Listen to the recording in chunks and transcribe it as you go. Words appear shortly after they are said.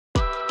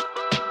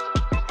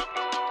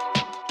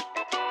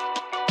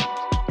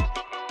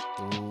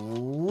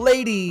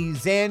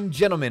Ladies and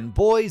gentlemen,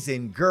 boys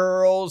and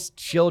girls,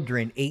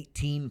 children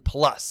 18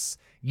 plus,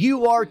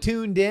 you are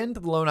tuned in to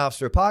the Loan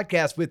Officer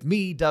Podcast with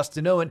me,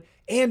 Dustin Owen,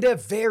 and a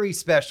very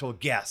special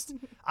guest.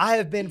 I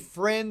have been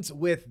friends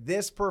with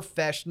this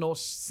professional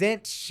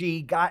since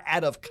she got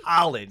out of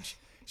college.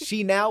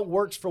 She now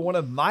works for one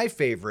of my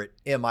favorite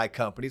MI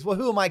companies. Well,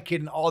 who am I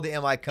kidding? All the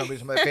MI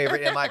companies are my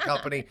favorite MI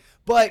company.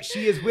 But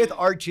she is with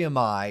Arch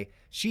MI.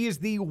 She is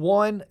the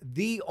one,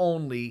 the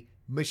only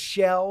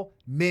Michelle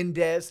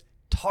Mendez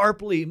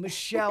Tarpley.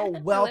 Michelle,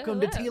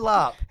 welcome hello. to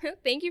TLOP.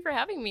 Thank you for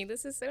having me.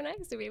 This is so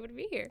nice to be able to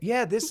be here.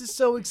 Yeah, this is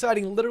so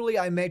exciting. Literally,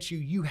 I met you.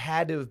 You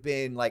had to have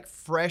been like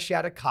fresh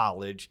out of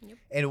college. Yep.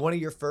 And one of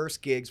your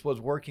first gigs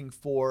was working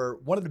for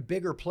one of the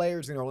bigger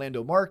players in the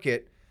Orlando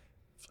market.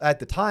 At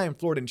the time,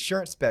 Florida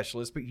insurance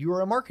specialist, but you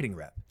were a marketing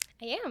rep.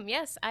 I am,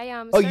 yes.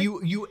 Oh,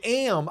 you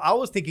am? I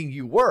was thinking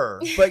you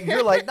were, but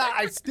you're like, nah,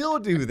 I still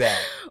do that.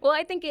 Well,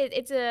 I think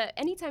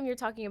anytime you're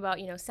talking about,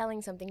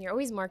 selling something, you're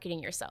always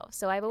marketing yourself.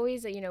 So I've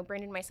always,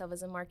 branded myself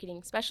as a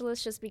marketing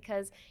specialist just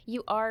because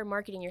you are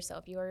marketing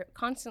yourself. You are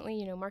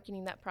constantly,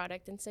 marketing that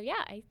product. And so,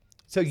 yeah,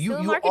 So you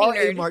are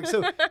a nerd.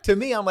 So to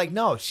me, I'm like,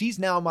 no, she's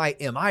now my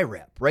MI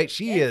rep, right?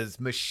 She is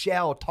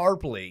Michelle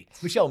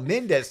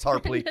Mendez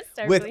Tarpley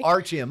with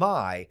Arch MI.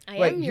 I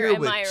Like am you're your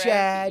with MI rep,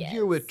 Chad, yes.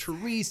 you're with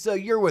Teresa,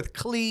 you're with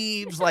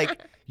Cleves,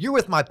 like you're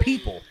with my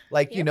people.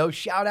 Like, Yep.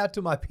 shout out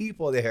to my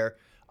people there.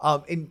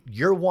 And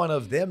you're one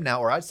of them now,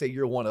 or I'd say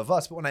you're one of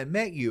us. But when I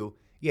met you,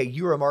 yeah,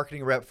 you were a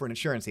marketing rep for an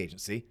insurance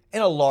agency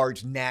and a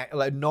large, not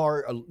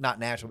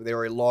national, but they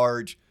were a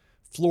large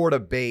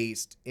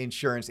Florida-based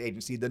insurance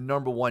agency, the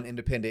number one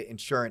independent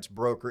insurance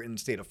broker in the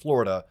state of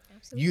Florida.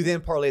 Absolutely. You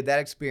then parlayed that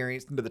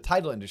experience into the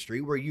title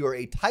industry where you are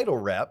a title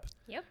rep.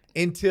 Yep.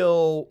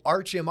 Until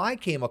Arch MI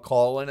came a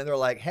calling and they're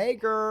like, hey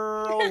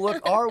girl,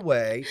 look our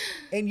way.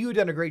 And you had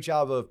done a great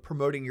job of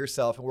promoting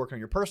yourself and working on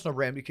your personal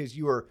brand because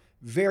you were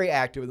very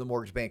active in the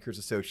Mortgage Bankers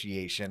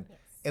Association. Yes.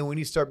 And when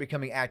you start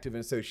becoming active in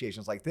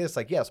associations like this,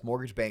 like, yes,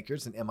 mortgage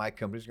bankers and MI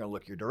companies are going to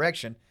look your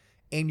direction.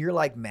 And you're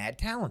like mad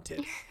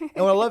talented. And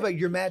what I love about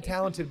you're mad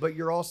talented, but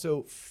you're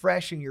also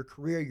fresh in your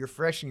career. You're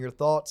fresh in your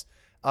thoughts.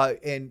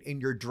 And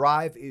your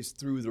drive is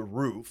through the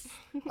roof.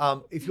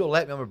 If you'll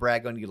let me, I'm going to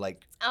brag on you.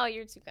 Oh,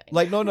 you're too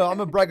kind. No, I'm going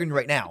to brag on you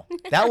right now.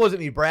 That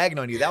wasn't me bragging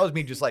on you. That was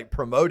me just like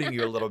promoting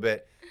you a little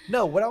bit.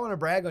 No, what I want to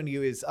brag on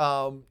you is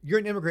you're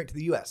an immigrant to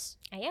the U.S.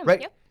 I am, right?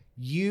 Yep.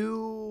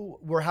 You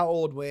were how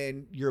old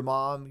when your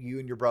mom, you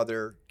and your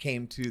brother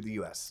came to the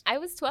U.S.? I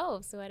was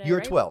 12, so You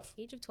were 12.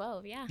 Age of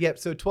 12, yeah. Yep.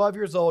 So 12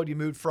 years old, you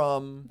moved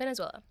from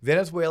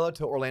Venezuela.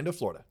 to Orlando,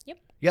 Florida.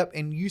 Yep.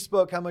 And you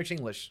spoke how much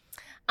English?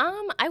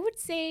 I would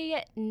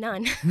say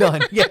none.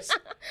 None. Yes.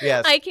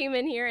 I came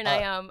in here and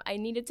I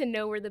needed to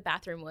know where the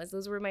bathroom was.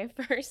 Those were my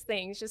first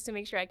things just to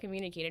make sure I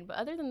communicated. But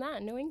other than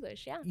that, no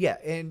English. Yeah. Yeah,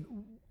 and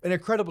an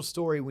incredible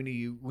story when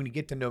you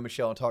get to know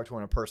Michelle and talk to her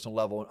on a personal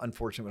level.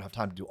 Unfortunately, we don't have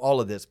time to do all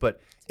of this, but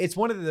it's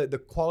one of the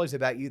qualities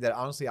about you that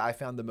honestly I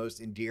found the most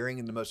endearing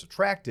and the most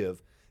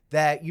attractive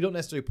that you don't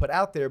necessarily put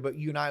out there. But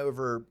you and I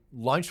over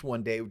lunch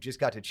one day, we just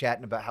got to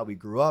chatting about how we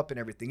grew up and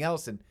everything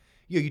else. And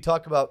you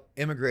talk about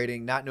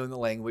immigrating, not knowing the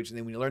language. And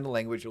then when you learn the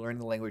language, you're learning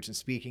the language and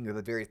speaking with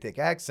a very thick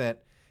accent.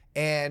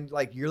 And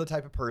like, you're the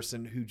type of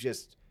person who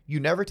you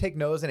never take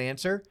no as an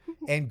answer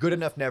and good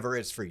enough never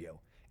is for you.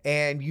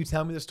 And you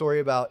tell me the story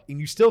about, and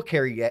you still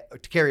carry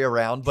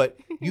around, but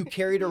you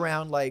carried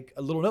around like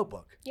a little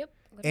notebook. Yep.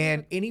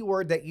 And any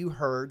word that you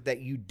heard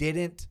that you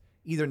didn't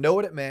either know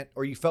what it meant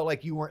or you felt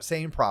like you weren't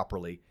saying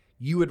properly,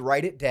 you would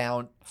write it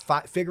down,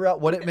 figure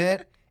out what it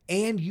meant,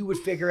 and you would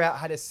figure out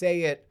how to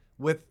say it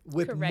with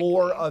Correctly.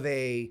 more of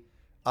a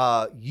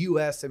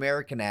U.S.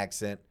 American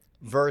accent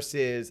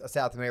versus a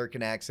South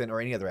American accent or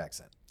any other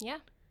accent. Yeah.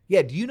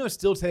 Yeah. Do you know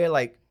still today,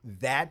 like,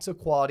 that's a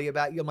quality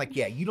about you? I'm like,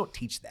 yeah, you don't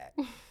teach that.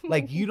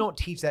 Like, you don't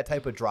teach that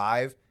type of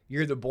drive.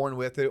 You're either born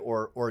with it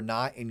or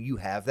not, and you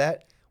have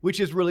that,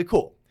 which is really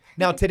cool.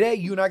 Now, today,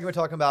 you and I are going to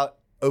be talking about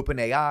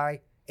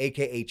OpenAI,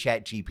 a.k.a.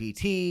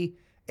 ChatGPT,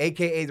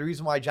 a.k.a. the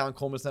reason why John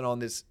Coleman's not on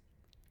this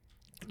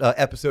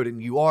episode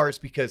and you are is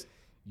because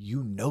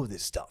you know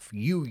this stuff.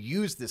 You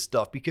use this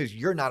stuff because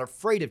you're not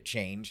afraid of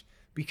change,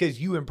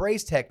 because you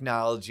embrace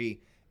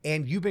technology,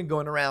 and you've been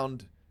going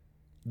around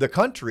the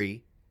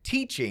country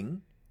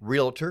teaching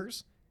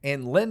realtors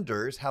and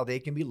lenders how they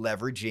can be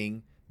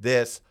leveraging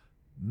this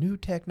new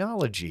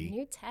technology,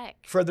 New tech.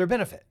 for their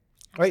benefit.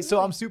 All right,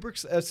 so I'm super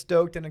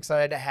stoked and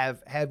excited to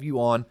have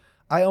you on.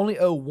 I only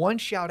owe one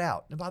shout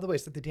out. And by the way,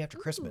 it's like the day after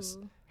Christmas.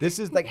 Ooh. This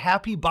is like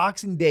Happy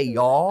Boxing Day,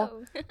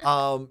 y'all.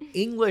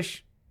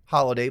 English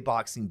holiday,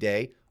 Boxing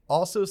Day,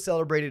 also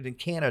celebrated in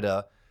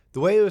Canada. The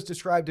way it was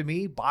described to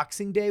me,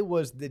 Boxing Day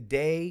was the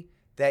day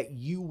that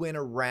you went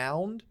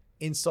around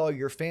and saw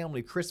your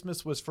family.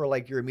 Christmas was for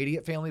like your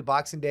immediate family.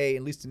 Boxing Day,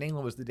 at least in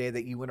England, was the day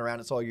that you went around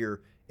and saw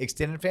your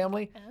extended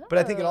family. But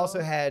I think it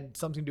also had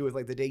something to do with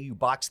like the day you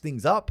boxed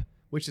things up,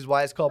 which is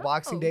why it's called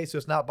Boxing Day. So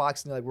it's not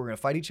boxing like we're going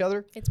to fight each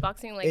other. It's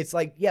boxing like... It's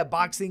like, yeah,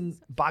 boxing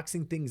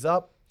things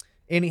up.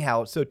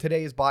 Anyhow, so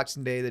today is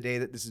Boxing Day, the day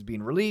that this is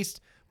being released.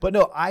 But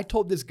no, I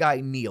told this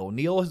guy, Neil.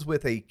 Neil is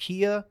with a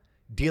Kia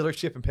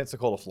dealership in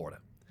Pensacola, Florida.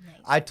 Nice.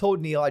 I told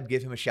Neil I'd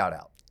give him a shout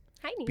out.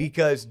 Hi, Neil.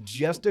 Because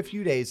just a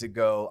few days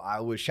ago, I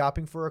was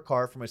shopping for a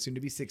car for my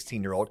soon-to-be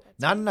 16-year-old.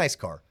 Not a nice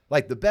car.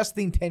 Like the best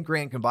thing 10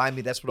 grand can buy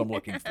me, that's what I'm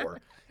looking for.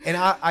 And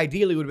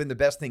ideally would have been the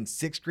best thing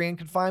 6 grand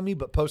could find me.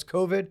 But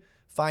post-COVID,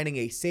 finding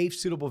a safe,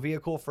 suitable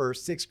vehicle for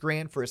 6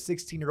 grand for a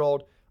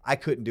 16-year-old, I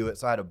couldn't do it.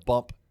 So I had to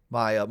bump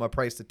my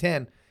price to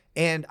 10.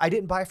 And I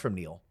didn't buy from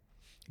Neil.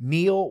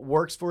 Neil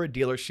works for a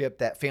dealership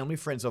that family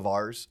friends of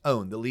ours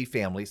own, the Lee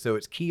family. So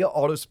it's Kia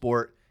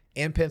Autosport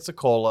in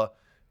Pensacola.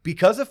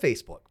 Because of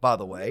Facebook, by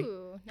the way.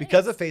 Ooh, nice.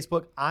 Because of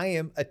Facebook, I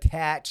am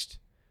attached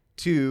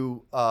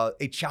to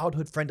a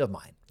childhood friend of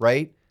mine,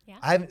 right? Yeah.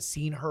 I haven't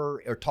seen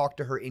her or talked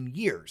to her in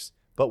years,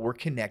 but we're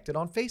connected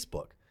on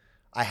Facebook.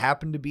 I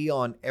happen to be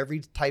on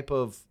every type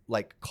of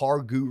like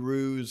Car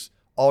Gurus,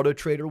 Auto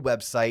Trader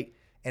website.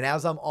 And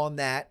as I'm on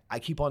that, I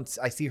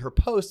see her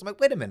post. I'm like,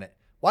 wait a minute.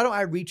 Why don't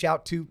I reach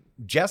out to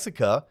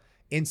Jessica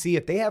and see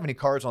if they have any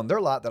cars on their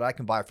lot that I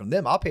can buy from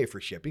them? I'll pay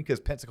for shipping because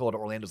Pensacola to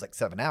Orlando is like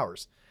 7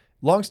 hours.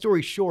 Long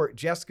story short,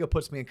 Jessica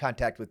puts me in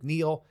contact with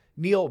Neil.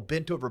 Neil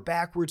bent over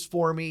backwards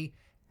for me,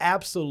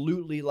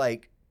 absolutely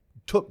like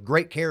took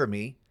great care of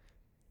me.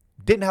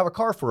 Didn't have a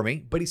car for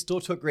me, but he still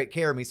took great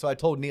care of me. So I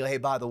told Neil, hey,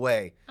 by the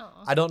way,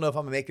 I don't know if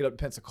I'm gonna make it up to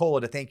Pensacola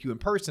to thank you in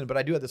person, but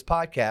I do have this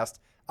podcast.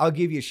 I'll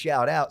give you a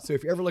shout out. So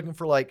if you're ever looking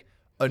for like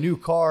a new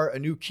car, a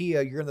new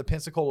Kia, you're in the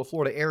Pensacola,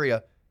 Florida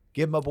area,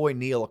 give my boy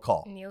Neil a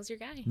call. Neil's your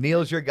guy.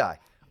 Neil's your guy.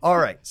 All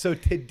right. So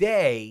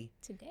today,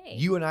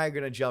 you and I are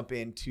going to jump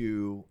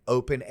into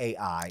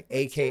OpenAI,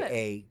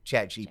 aka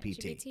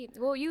ChatGPT.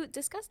 Well, you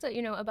discussed,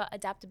 about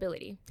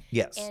adaptability.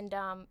 Yes. And,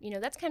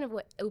 that's kind of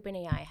what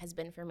OpenAI has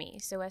been for me.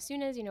 So as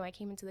soon as, I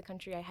came into the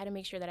country, I had to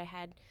make sure that I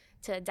had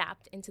to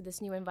adapt into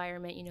this new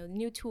environment,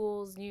 new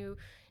tools, new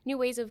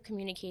ways of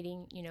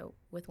communicating,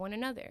 with one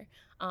another.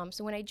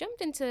 So when I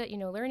jumped into,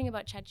 learning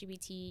about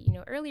ChatGPT,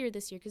 earlier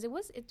this year,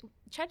 because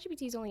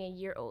ChatGPT is only a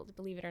year old,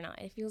 believe it or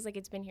not. It feels like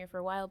it's been here for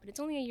a while, but it's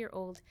only a year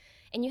old.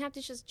 And you have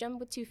to just jump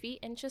with 2 feet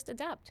and just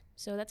adapt.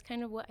 So that's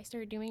kind of what I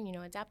started doing,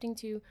 adapting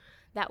to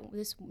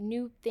this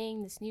new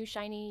thing, this new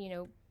shiny,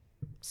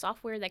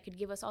 software that could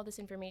give us all this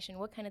information.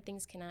 What kind of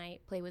things can I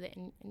play with it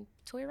and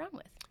toy around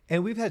with?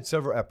 And we've had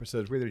several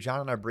episodes where either John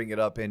and I bring it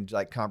up in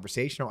like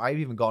conversation, or I've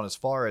even gone as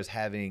far as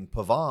having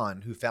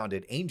Pavan, who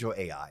founded Angel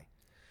AI,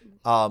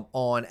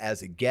 on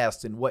as a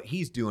guest. And what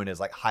he's doing is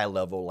like high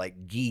level,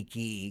 like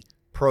geeky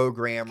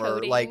programmer,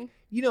 Coding. like,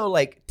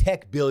 like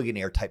tech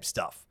billionaire type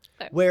stuff.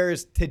 Okay.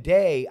 Whereas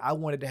today I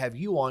wanted to have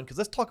you on because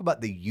let's talk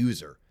about the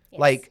user,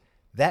 like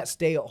that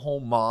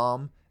stay-at-home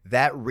mom,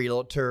 that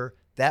realtor,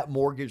 that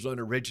mortgage loan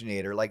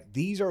originator. Like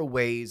these are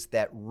ways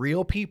that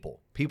real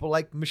people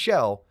like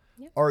Michelle,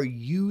 are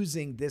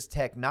using this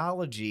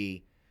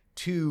technology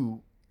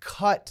to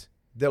cut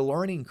the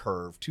learning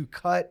curve, to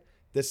cut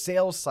the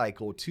sales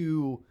cycle,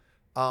 to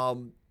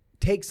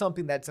take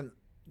something that's an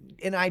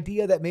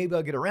idea that maybe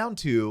I'll get around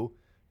to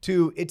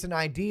it's an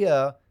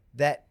idea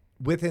that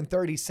within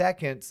 30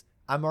 seconds,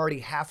 I'm already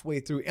halfway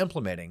through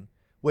implementing,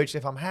 which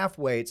if I'm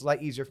halfway, it's a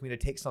lot easier for me to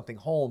take something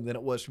home than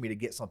it was for me to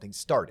get something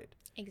started.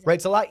 Exactly. Right?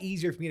 It's a lot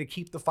easier for me to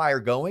keep the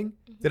fire going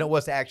than it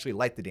was to actually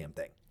light the damn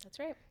thing. That's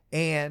right.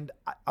 And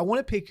I want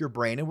to pick your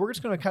brain, and we're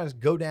just going to kind of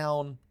go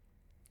down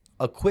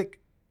a quick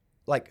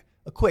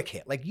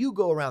hit. Like you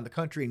go around the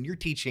country and you're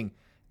teaching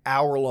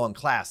hour-long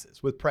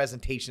classes with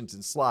presentations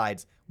and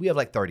slides. We have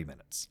like 30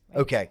 minutes.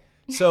 Right. Okay.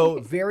 So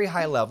very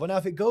high level. Now,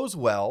 if it goes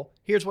well,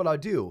 here's what I'll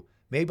do.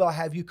 Maybe I'll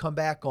have you come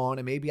back on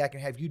and maybe I can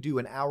have you do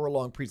an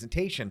hour-long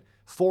presentation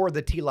for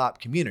the TLOP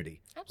community.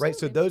 Absolutely. Right?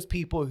 So those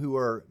people who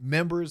are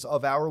members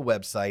of our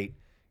website,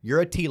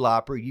 you're a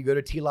TLOPer, you go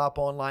to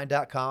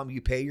tloponline.com,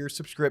 you pay your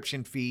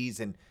subscription fees,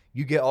 and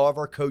you get all of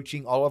our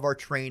coaching, all of our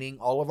training,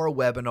 all of our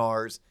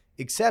webinars,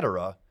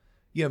 etc.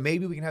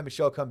 Maybe we can have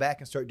Michelle come back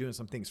and start doing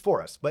some things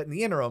for us. But in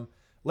the interim,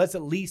 let's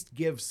at least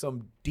give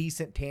some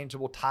decent,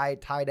 tangible tie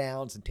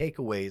downs and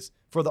takeaways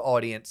for the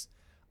audience.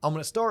 I'm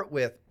going to start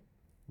with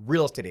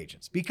real estate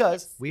agents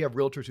because we have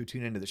realtors who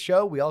tune into the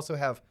show. We also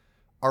have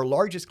our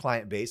largest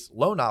client base,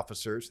 loan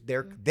officers.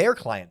 Their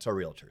clients are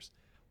realtors.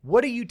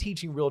 What are you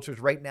teaching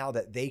realtors right now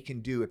that they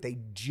can do if they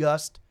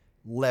just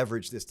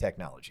leverage this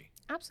technology?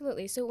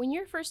 Absolutely. So when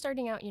you're first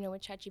starting out,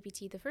 with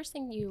ChatGPT, the first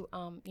thing you,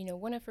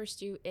 want to first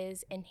do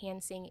is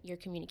enhancing your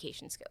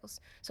communication skills.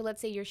 So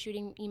let's say you're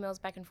shooting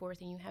emails back and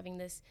forth and you're having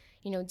this,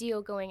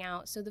 deal going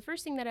out. So the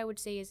first thing that I would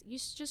say is you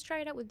just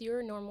try it out with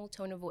your normal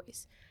tone of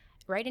voice.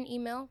 Write an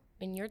email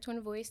in your tone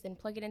of voice, then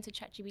plug it into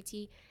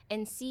ChatGPT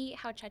and see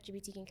how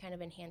ChatGPT can kind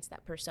of enhance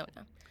that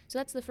persona. So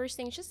that's the first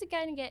thing. It's just to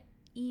kind of get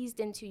eased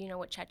into,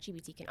 what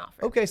ChatGPT can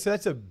offer. Okay, so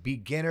that's a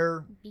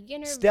beginner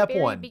step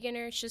very one.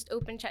 Beginner, just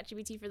open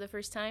ChatGPT for the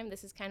first time.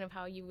 This is kind of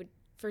how you would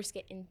first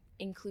get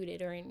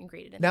included or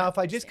integrated. Now, if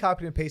I just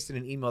copied and pasted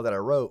an email that I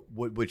wrote,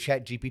 would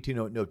ChatGPT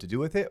know what to do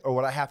with it? Or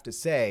would I have to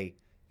say,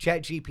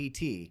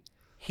 ChatGPT,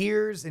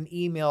 here's an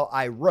email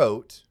I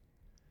wrote,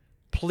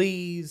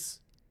 please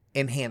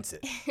enhance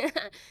it.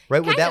 Right?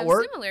 Would Kind that of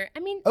work? similar. I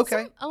mean,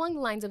 Okay. along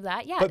the lines of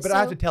that, yeah. But I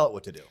have to tell it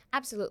what to do.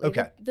 Absolutely.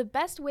 Okay. The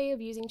best way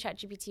of using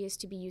ChatGPT is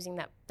to be using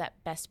that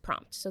best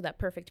prompt, so that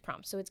perfect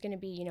prompt. So it's going to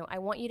be, I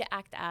want you to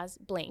act as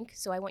blank.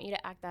 So I want you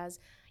to act as,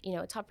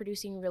 a top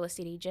producing real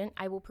estate agent.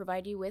 I will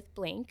provide you with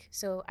blank.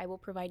 So I will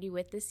provide you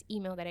with this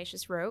email that I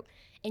just wrote,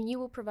 and you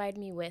will provide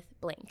me with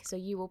blank. So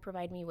you will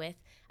provide me with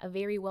a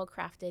very well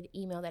crafted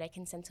email that I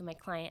can send to my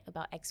client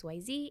about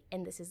XYZ,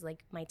 and this is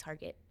like my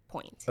target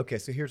point. Okay,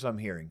 so here's what I'm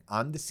hearing.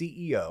 I'm the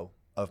CEO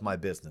of my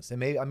business,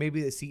 and I may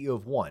be the CEO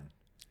of one,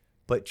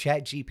 but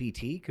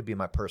ChatGPT could be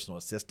my personal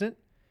assistant.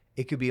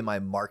 It could be my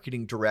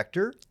marketing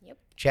director. Yep.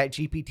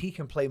 ChatGPT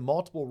can play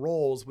multiple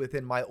roles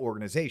within my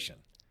organization,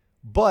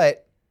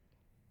 but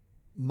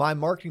my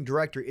marketing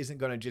director isn't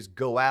going to just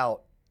go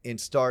out and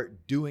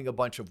start doing a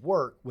bunch of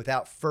work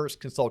without first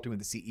consulting with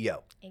the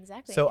CEO.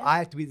 Exactly. So yeah. I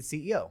have to be the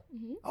CEO.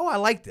 Mhm. Oh, I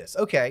like this.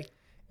 Okay.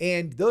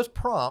 And those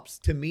prompts,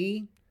 to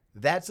me,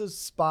 that's a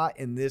spot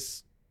in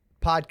this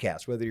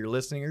podcast, whether you're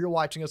listening or you're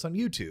watching us on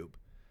YouTube,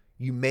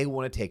 you may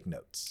want to take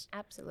notes.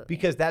 Absolutely.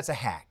 Because that's a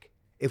hack.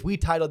 If we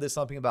titled this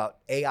something about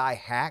AI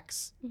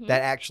hacks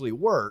that actually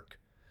work,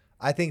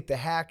 I think the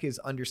hack is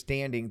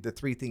understanding the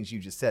three things you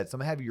just said. So I'm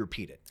going to have you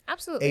repeat it.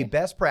 Absolutely. A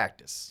best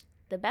practice.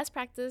 The best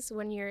practice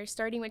when you're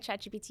starting with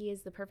ChatGPT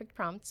is the perfect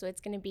prompt. So it's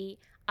going to be,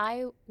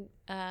 I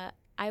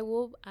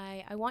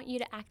want you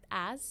to act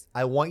as.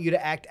 I want you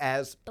to act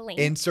as. Blank.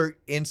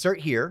 Insert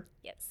here.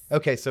 Yes.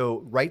 Okay,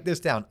 so write this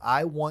down.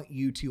 I want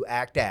you to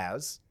act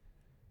as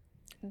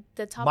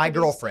the top my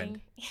girlfriend.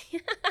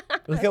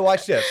 Okay,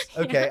 watch this.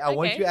 Okay, I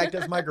want you to act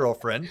as my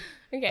girlfriend.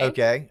 Okay.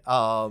 Okay.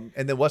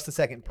 And then what's the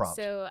second prompt?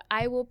 So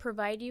I will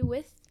provide you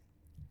with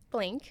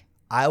blank.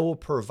 I will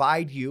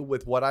provide you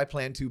with what I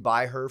plan to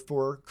buy her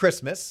for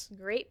Christmas.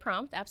 Great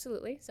prompt,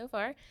 absolutely, so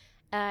far.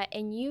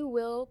 And you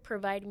will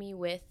provide me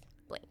with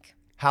blank.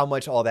 How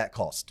much all that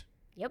cost?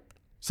 Yep.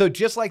 So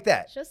just like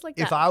that. Just like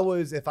If that. I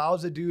was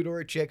a dude or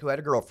a chick who had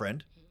a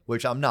girlfriend,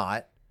 which I'm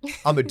not,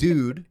 I'm a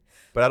dude,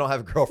 but I don't have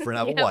a girlfriend,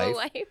 I have a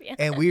wife. Yeah.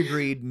 And we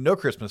agreed no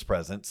Christmas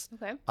presents.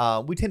 Okay.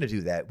 We tend to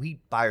do that. We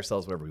buy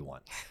ourselves whatever we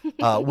want,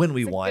 when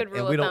we It's a want, good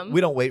rule and of thumb.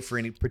 we don't wait for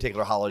any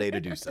particular holiday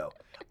to do so.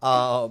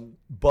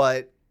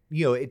 But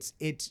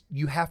it's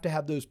you have to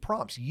have those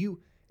prompts.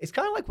 It's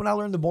kind of like when I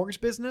learned the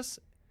mortgage business.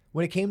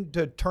 When it came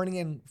to turning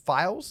in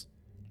files,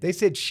 they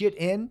said shit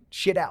in,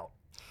 shit out.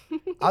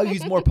 I'll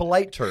use more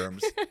polite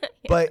terms,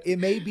 but it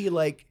may be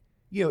like,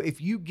 if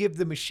you give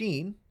the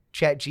machine,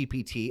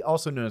 ChatGPT,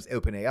 also known as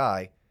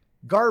OpenAI,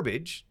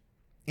 garbage,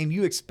 and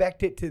you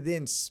expect it to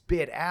then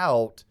spit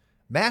out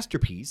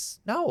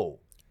masterpiece, no.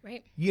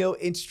 Right.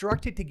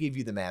 Instruct it to give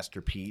you the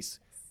masterpiece,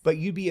 but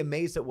you'd be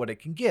amazed at what it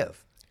can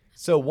give.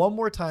 So one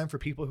more time for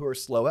people who are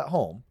slow at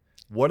home,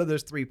 what are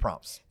those three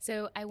prompts?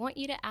 So I want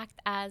you to act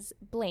as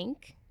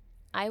blank.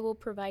 I will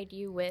provide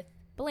you with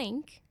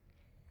blank.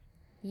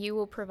 You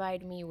will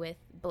provide me with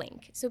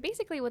blank. So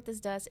basically what this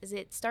does is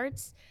it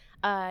starts,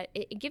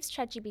 it gives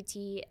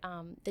ChatGPT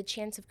the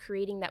chance of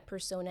creating that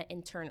persona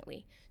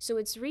internally. So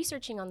it's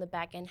researching on the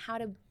back end how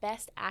to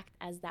best act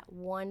as that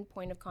one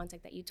point of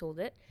contact that you told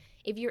it.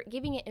 If you're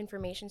giving it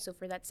information, so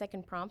for that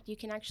second prompt, you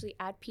can actually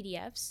add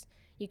PDFs.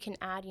 You can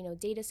add,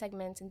 data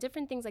segments and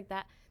different things like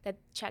that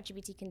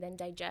ChatGPT can then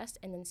digest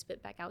and then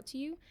spit back out to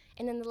you.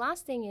 And then the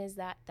last thing is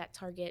that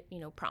target,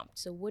 prompt.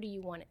 So what do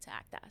you want it to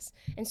act as?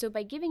 And so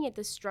by giving it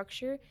this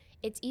structure,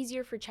 it's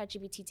easier for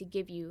ChatGPT to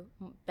give you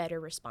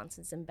better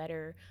responses and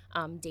better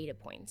data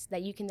points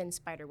that you can then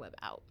spiderweb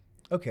out.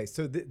 Okay,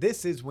 so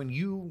this is when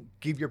you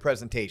give your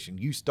presentation,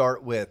 you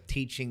start with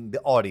teaching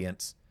the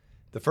audience.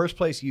 The first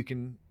place you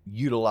can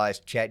utilize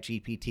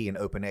ChatGPT and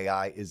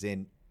OpenAI is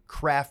in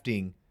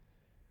crafting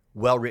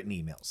well-written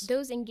emails.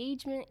 Those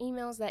engagement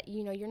emails that,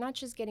 you're not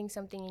just getting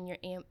something in your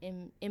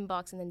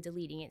inbox and then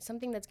deleting it.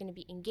 Something that's going to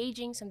be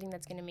engaging, something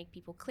that's going to make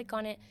people click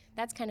on it.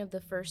 That's kind of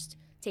the first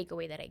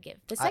takeaway that I give.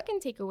 The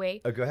second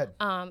takeaway go ahead.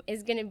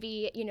 Is going to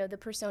be, the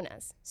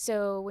personas.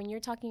 So when you're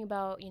talking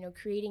about,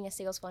 creating a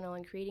sales funnel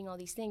and creating all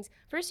these things,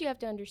 first you have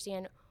to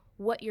understand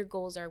what your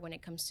goals are when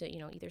it comes to,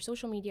 either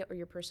social media or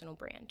your personal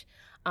brand.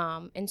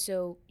 And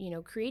so,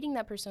 creating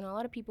that persona, a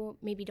lot of people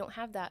maybe don't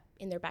have that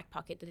in their back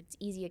pocket, that it's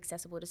easy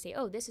accessible to say,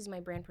 oh, this is my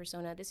brand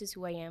persona. This is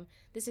who I am.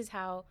 This is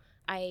how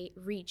I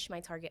reach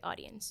my target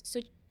audience. So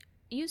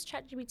use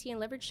ChatGPT and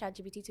leverage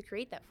ChatGPT to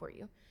create that for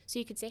you. So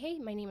you could say, hey,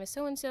 my name is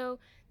so-and-so.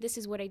 This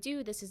is what I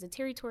do. This is the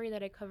territory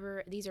that I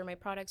cover. These are my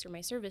products or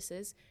my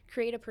services.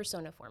 Create a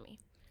persona for me.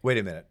 Wait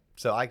a minute.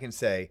 So I can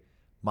say,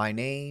 my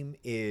name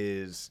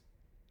is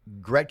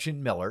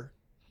Gretchen Miller.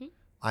 Mm-hmm.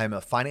 I'm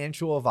a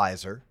financial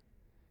advisor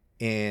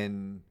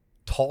in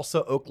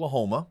Tulsa,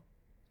 Oklahoma.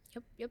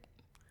 Yep.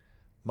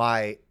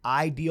 My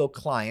ideal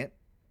client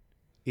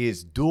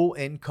is dual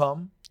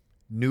income,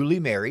 newly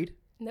married.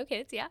 No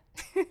kids, yeah.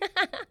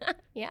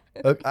 Yeah.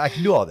 I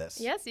can do all this.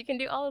 Yes, you can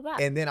do all of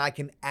that. And then I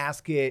can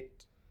ask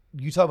it,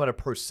 you talk about a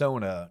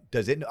persona.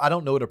 I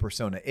don't know what a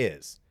persona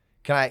is.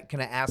 Can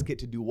I ask it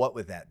to do what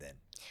with that then?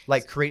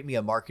 Like create me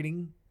a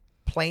marketing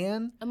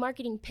plan? A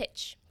marketing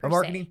pitch. A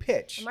marketing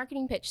pitch. A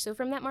marketing pitch. So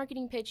from that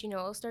marketing pitch,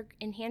 it'll start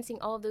enhancing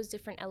all of those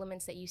different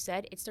elements that you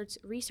said. It starts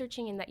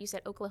researching in that you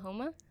said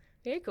Oklahoma.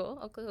 Very cool,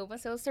 Oklahoma.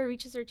 So it'll start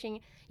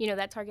researching,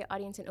 that target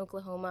audience in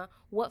Oklahoma,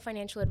 what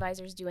financial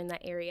advisors do in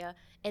that area,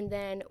 and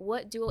then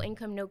what dual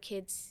income, no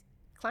kids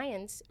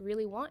clients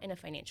really want in a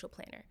financial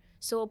planner.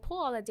 So it'll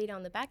pull all that data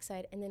on the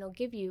backside, and then it'll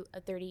give you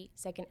a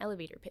 30-second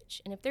elevator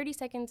pitch. And if 30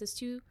 seconds is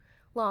too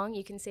long,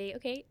 you can say,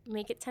 okay,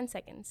 make it 10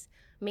 seconds.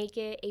 Make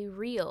it a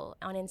reel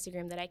on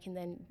Instagram that I can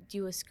then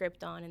do a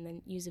script on and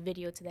then use a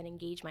video to then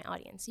engage my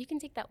audience. So you can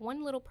take that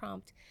one little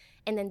prompt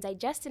and then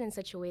digest it in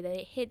such a way that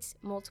it hits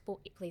multiple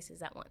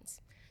places at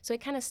once. So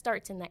it kind of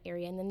starts in that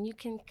area, and then you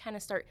can kind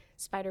of start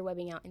spider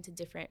webbing out into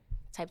different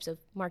types of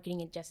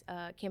marketing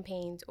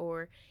campaigns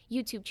or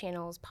YouTube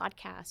channels,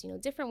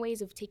 podcasts, different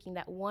ways of taking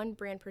that one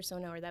brand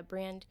persona or that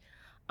brand,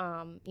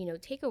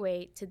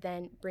 takeaway to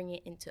then bring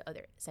it into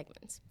other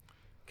segments.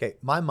 Okay,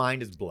 my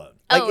mind is blown.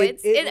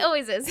 It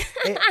always is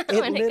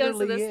when it comes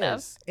to this is.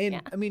 stuff. And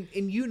Yeah. I mean,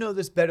 and you know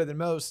this better than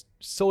most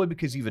solely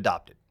because you've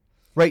adopted,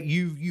 right?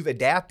 You've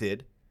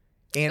adapted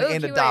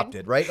and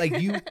adopted, right? Like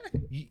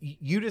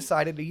you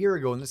decided a year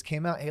ago when this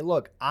came out, hey,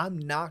 look, I'm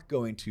not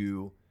going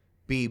to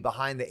be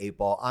behind the 8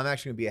 ball. I'm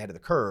actually going to be ahead of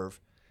the curve.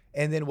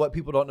 And then what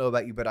people don't know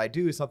about you, but I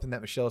do, is something that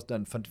Michelle's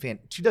done.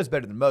 She does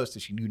better than most,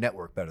 is you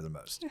network better than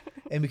most.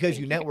 And because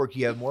you network,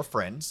 you have more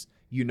friends.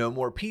 You know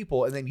more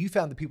people, and then you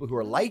found the people who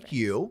are like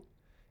you,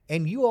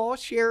 and you all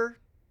share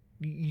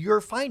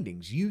your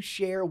findings. You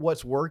share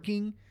what's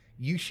working.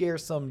 You share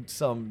some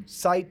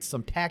sites,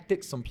 some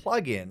tactics, some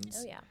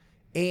plugins. Oh, yeah.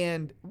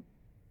 And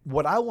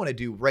what I want to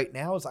do right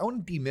now is I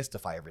want to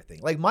demystify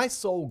everything. Like my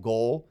sole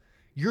goal,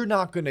 you're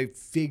not going to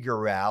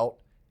figure out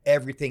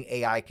everything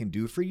AI can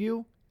do for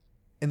you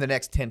in the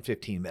next 10,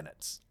 15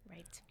 minutes.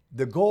 Right.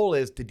 The goal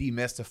is to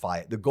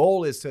demystify it. The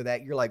goal is so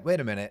that you're like, wait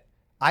a minute,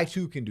 I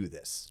too can do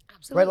this.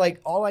 Absolutely. Right?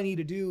 Like all I need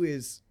to do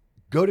is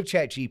go to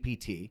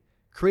ChatGPT,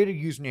 create a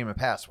username and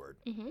password,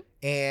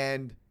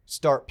 and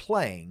start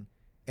playing.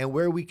 And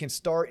where we can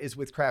start is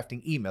with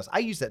crafting emails. I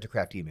use that to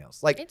craft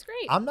emails. Like it's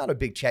great. I'm not a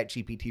big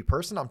ChatGPT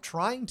person. I'm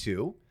trying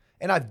to,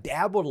 and I've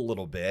dabbled a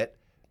little bit,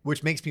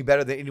 which makes me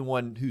better than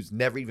anyone who's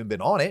never even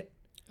been on it.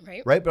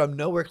 Right. But I'm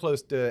nowhere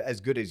close to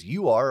as good as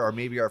you are, or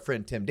maybe our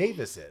friend Tim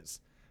Davis is.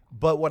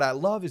 But what I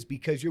love is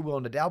because you're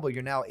willing to dabble,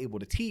 you're now able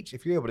to teach.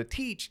 If you're able to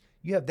teach,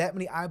 you have that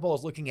many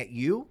eyeballs looking at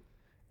you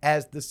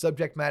as the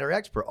subject matter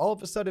expert. All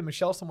of a sudden,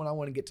 Michelle's someone I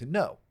want to get to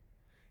know.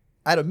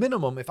 At a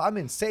minimum, if I'm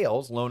in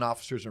sales, loan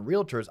officers and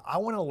realtors, I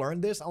want to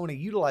learn this. I want to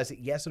utilize it.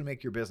 Yes, it'll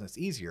make your business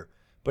easier,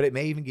 but it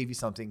may even give you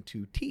something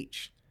to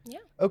teach. Yeah.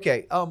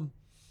 Okay.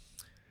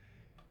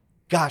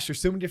 Gosh,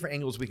 there's so many different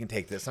angles we can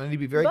take this. I need to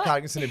be very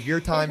cognizant of your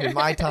time and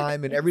my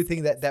time and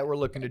everything that we're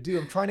looking to do.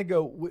 I'm trying to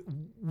go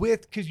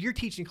with because you're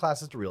teaching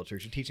classes to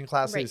realtors, you're teaching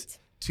classes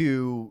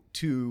to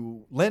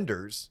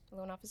lenders,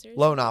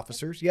 loan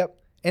officers. Yep.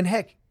 And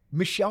heck,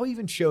 Michelle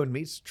even showed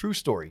me, it's a true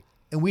story,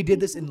 and we did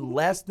this in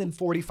less than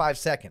 45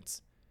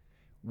 seconds.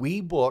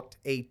 We booked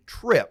a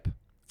trip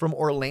from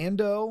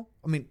Orlando.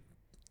 I mean,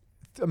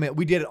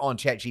 we did it on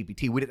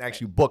ChatGPT. We didn't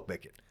actually book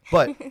it,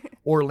 but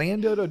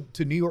Orlando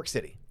to New York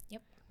City.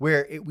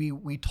 Where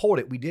we told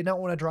it we did not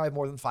want to drive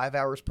more than 5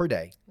 hours per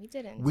day. We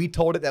didn't. We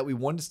told it that we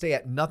wanted to stay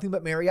at nothing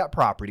but Marriott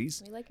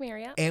properties. We like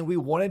Marriott. And we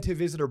wanted to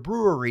visit a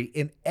brewery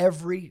in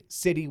every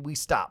city we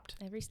stopped.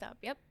 Every stop,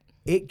 yep.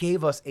 It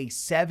gave us a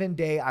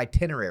 7-day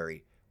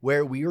itinerary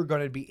where we were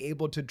going to be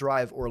able to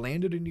drive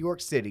Orlando to New York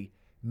City,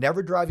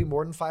 never driving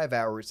more than 5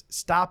 hours,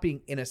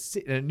 stopping in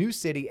a new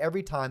city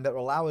every time that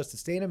will allow us to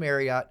stay in a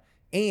Marriott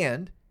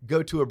and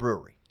go to a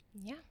brewery.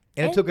 Yeah.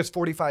 And it took us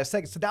 45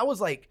 seconds. So that was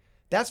like,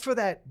 that's for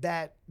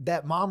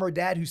that mom or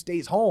dad who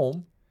stays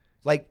home.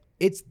 Like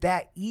it's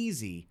that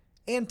easy.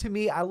 And to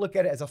me, I look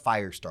at it as a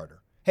fire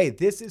starter. Hey,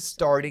 this is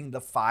starting the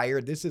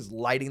fire. This is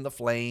lighting the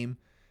flame.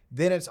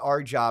 Then it's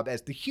our job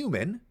as the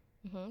human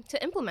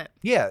to implement.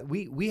 Yeah,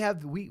 we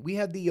have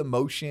the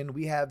emotion,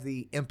 we have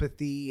the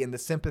empathy and the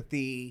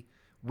sympathy.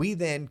 We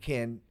then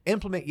can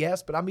implement,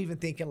 yes, but I'm even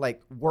thinking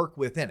like work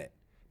within it.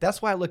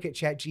 That's why I look at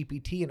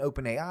ChatGPT and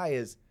OpenAI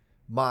as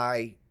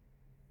my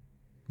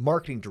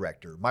marketing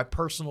director, my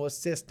personal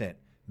assistant,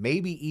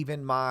 maybe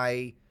even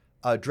my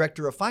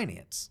director of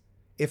finance.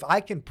 If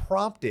I can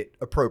prompt it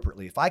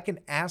appropriately, if I can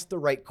ask the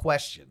right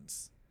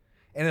questions,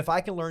 and if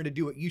I can learn to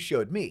do what you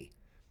showed me.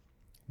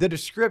 The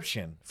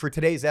description for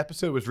today's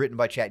episode was written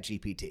by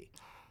ChatGPT.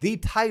 The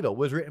title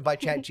was written by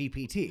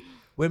ChatGPT.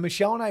 When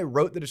Michelle and I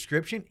wrote the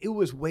description, it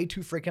was way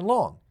too freaking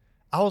long.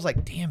 I was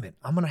like, damn it,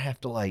 I'm going to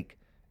have to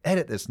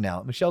edit this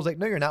now. Michelle's like,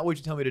 no, you're not. What'd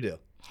you tell me to do?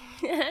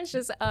 It's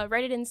just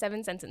write it in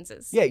 7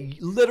 sentences. Yeah,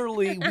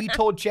 literally, we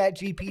told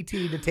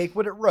ChatGPT to take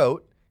what it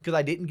wrote, because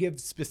I didn't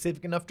give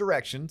specific enough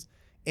directions,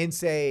 and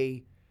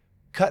say,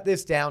 cut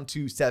this down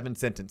to 7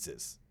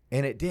 sentences.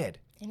 And it did.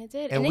 And it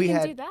did. And And we it can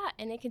had do that.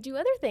 And it could do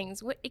other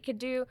things. What it could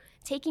do,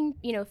 taking,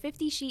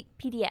 50 sheet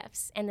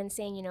PDFs and then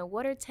saying,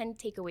 what are 10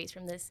 takeaways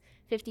from this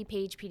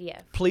 50-page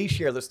PDF? please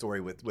share the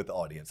story with the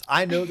audience.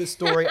 I know the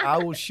story. I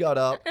will shut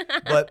up.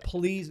 But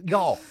please,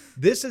 y'all,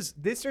 these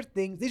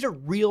are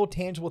real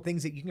tangible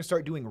things that you can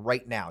start doing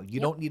right now. You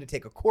don't need to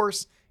take a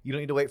course. You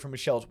don't need to wait for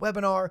Michelle's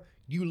webinar.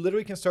 You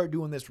literally can start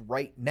doing this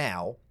right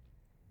now.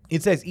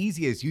 It's as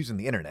easy as using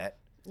the internet.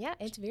 Yeah,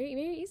 it's very,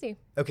 very easy.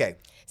 Okay.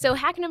 So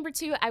hack number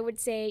 2, I would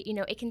say,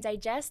 it can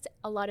digest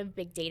a lot of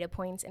big data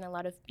points and a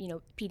lot of,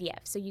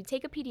 PDFs. So you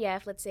take a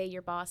PDF, let's say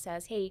your boss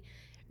says, hey,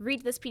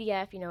 read this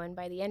PDF, and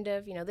by the end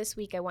of, this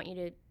week, I want you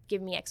to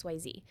give me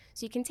XYZ.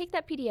 So you can take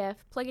that PDF,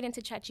 plug it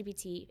into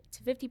ChatGPT. It's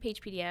a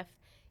 50-page PDF.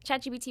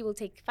 ChatGPT will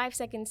take 5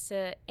 seconds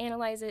to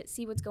analyze it,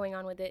 see what's going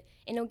on with it,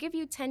 and it'll give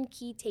you 10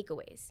 key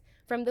takeaways.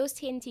 From those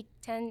 10 key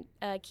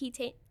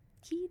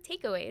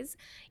takeaways,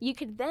 you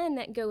could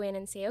then go in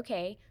and say,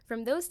 okay,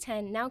 from those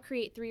 10, now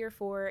create 3 or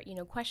 4,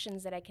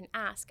 questions that I can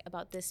ask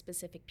about this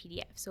specific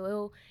PDF. So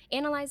it'll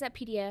analyze that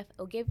PDF,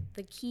 it'll give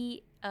the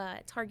key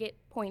target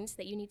points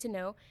that you need to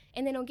know,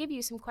 and then it'll give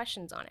you some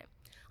questions on it.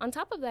 On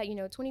top of that,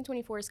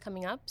 2024 is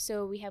coming up,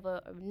 so we have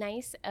a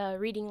nice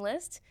reading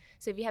list.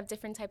 So if you have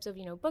different types of,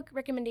 book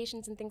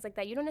recommendations and things like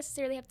that, you don't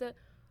necessarily have to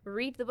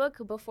read the book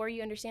before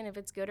you understand if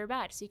it's good or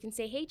bad. So you can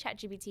say, hey,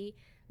 ChatGPT,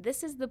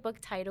 this is the book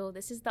title,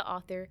 this is the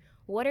author.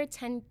 What are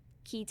 10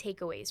 key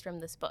takeaways from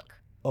this book?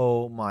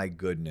 Oh my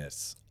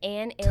goodness.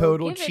 And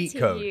it'll give cheat it to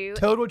code. you.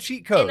 Total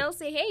cheat code. And it'll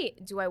say, hey,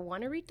 do I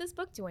want to read this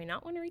book? Do I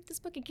not want to read this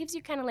book? It gives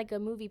you kind of like a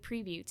movie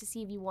preview to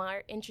see if you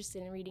are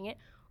interested in reading it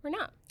or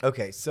not.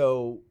 Okay,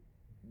 so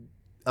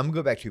I'm going to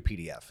go back to your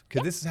PDF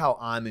because this is how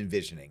I'm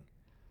envisioning.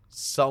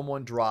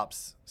 Someone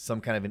drops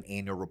some kind of an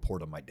annual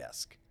report on my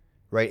desk,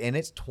 right? And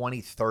it's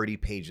 20, 30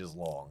 pages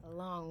long.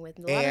 Along with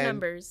a lot of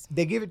numbers.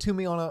 They give it to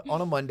me on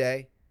a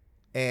Monday,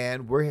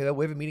 and we have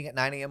a meeting at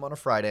 9 a.m. on a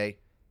Friday,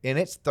 and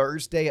it's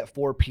Thursday at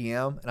 4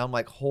 p.m., and I'm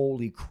like,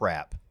 holy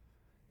crap.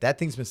 That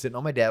thing's been sitting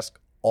on my desk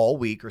all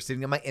week or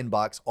sitting in my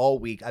inbox all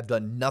week. I've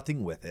done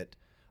nothing with it.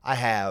 I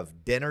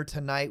have dinner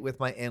tonight with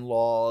my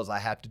in-laws. I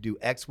have to do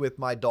X with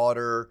my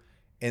daughter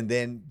and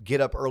then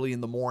get up early in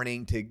the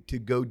morning to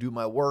go do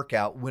my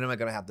workout. When am I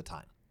going to have the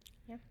time?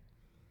 Yeah.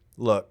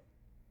 Look,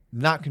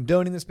 not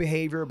condoning this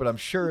behavior, but I'm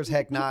sure as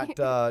heck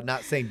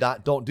not saying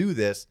don't do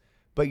this.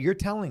 But you're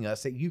telling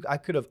us that I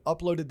could have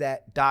uploaded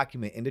that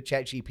document into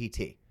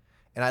ChatGPT,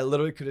 and I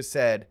literally could have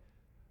said,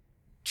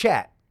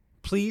 Chat,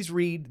 please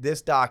read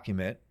this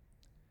document.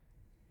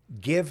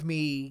 Give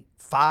me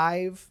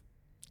 5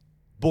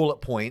 bullet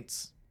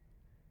points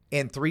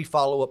and 3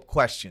 follow-up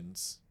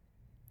questions.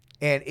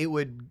 And it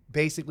would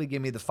basically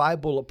give me the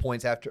 5 bullet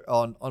points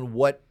on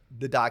what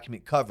the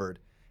document covered,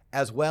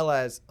 as well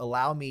as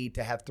allow me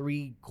to have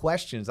 3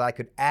 questions I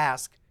could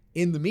ask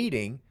in the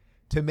meeting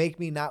to make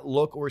me not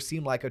look or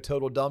seem like a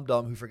total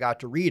dum-dum who forgot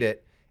to read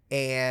it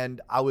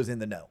and I was in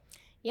the know.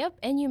 Yep,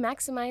 and you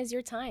maximize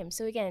your time.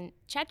 So again,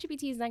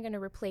 ChatGPT is not going to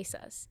replace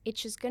us.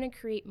 It's just going to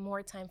create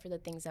more time for the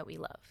things that we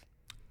love.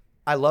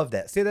 I love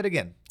that. Say that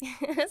again.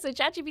 So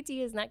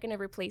ChatGPT is not going to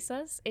replace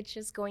us. It's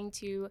just going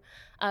to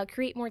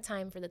create more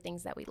time for the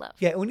things that we love.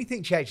 Yeah, when you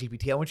think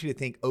ChatGPT, I want you to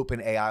think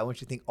OpenAI. I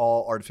want you to think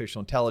all artificial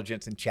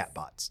intelligence and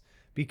chatbots.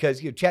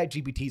 Because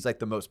ChatGPT is like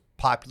the most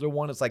popular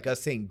one. It's like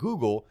us saying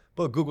Google,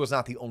 but Google's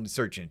not the only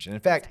search engine. In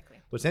fact,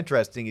 what's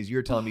interesting is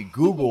you're telling me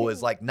Google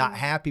is like not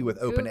happy with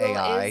OpenAI.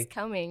 Google is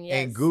coming,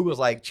 yes. And Google's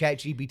like,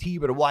 ChatGPT,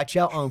 you better watch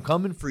out. I'm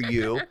coming for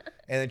you.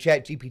 And then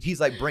ChatGPT's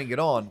like, bring it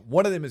on.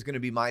 One of them is going to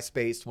be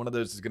MySpace. One of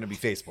those is going to be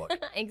Facebook.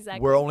 Exactly.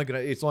 We're only going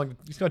to, it's going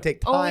to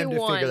take time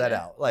to figure that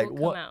out. Like,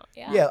 will come out.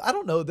 Yeah. Yeah, I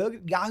don't know.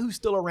 Yahoo's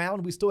still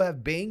around. We still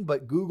have Bing,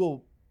 but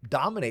Google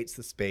dominates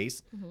the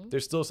space. Mm-hmm.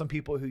 There's still some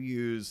people who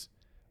use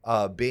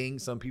Bing,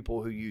 some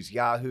people who use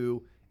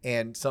Yahoo,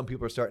 and some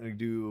people are starting to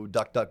do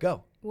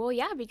DuckDuckGo. Well,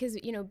 yeah, because,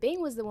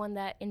 Bing was the one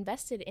that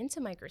invested into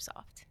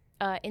Microsoft,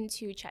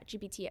 into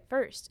ChatGPT at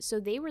first.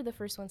 So they were the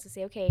first ones to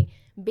say, okay,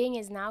 Bing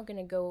is now going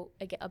to go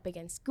up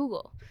against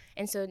Google.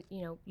 And so,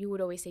 you would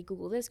always say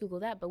Google this, Google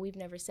that, but we've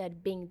never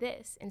said Bing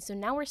this. And so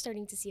now we're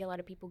starting to see a lot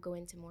of people go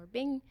into more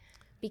Bing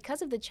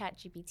because of the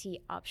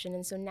ChatGPT option.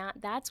 And so now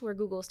that's where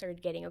Google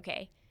started getting,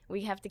 okay,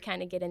 we have to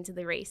kind of get into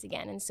the race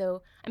again. And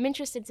so I'm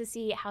interested to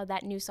see how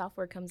that new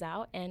software comes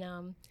out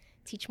and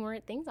teach more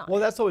things on it. Well,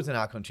 that's always an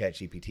knock on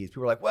ChatGPT.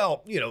 People are like,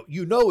 well,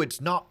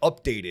 it's not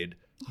updated.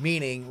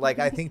 Meaning, like,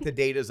 I think the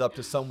data is up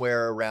to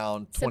somewhere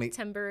around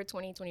September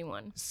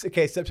 2021.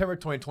 Okay, September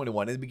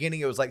 2021. In the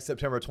beginning, it was like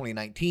September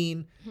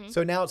 2019. Mm-hmm.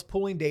 So now it's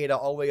pulling data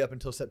all the way up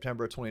until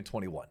September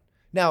 2021.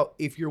 Now,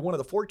 if you're one of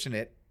the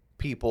fortunate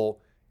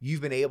people,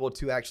 you've been able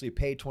to actually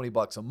pay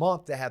 $20 a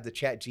month to have the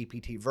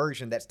ChatGPT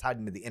version that's tied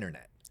into the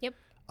internet. Yep.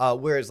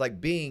 Whereas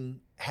like Bing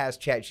has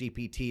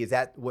ChatGPT. Is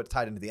that what's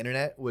tied into the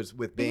internet was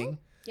with Bing? Mm-hmm.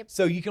 Yep.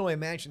 So you can only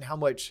imagine how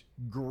much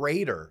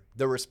greater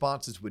the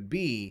responses would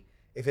be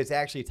if it's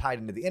actually tied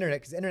into the internet,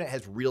 because the internet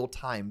has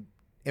real-time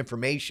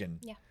information.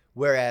 Yeah.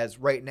 Whereas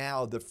right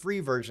now, the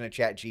free version of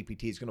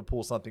ChatGPT is going to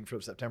pull something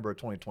from September of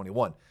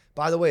 2021.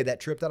 By the way,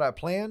 that trip that I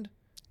planned,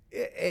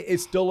 it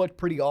still looked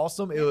pretty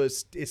awesome.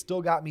 It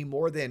still got me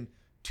more than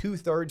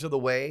 2/3 of the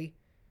way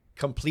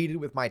completed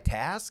with my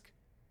task,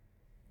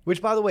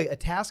 which, by the way, a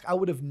task I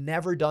would have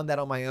never done that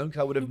on my own,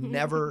 because I would have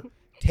never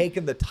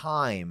taken the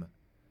time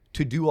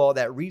to do all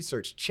that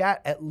research.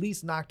 Chat at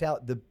least knocked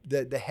out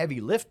the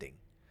heavy lifting,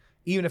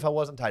 even if I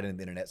wasn't tied into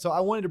the internet. So I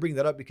wanted to bring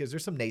that up because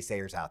there's some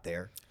naysayers out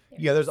there.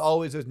 Yeah, there's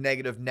always those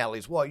negative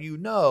Nellies. Well, you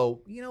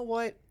know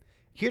what?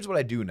 Here's what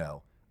I do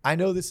know. I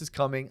know this is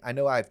coming. I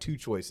know I have two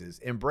choices: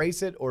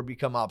 embrace it or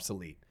become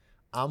obsolete.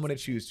 I'm going to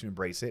choose to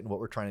embrace it. And what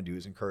we're trying to do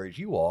is encourage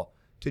you all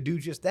to do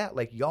just that.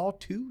 Like, y'all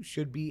too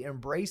should be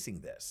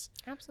embracing this.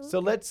 Absolutely. So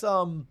let's,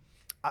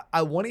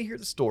 I want to hear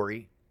the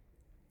story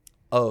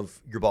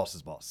of your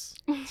boss's boss.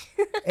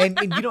 and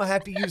you don't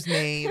have to use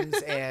names,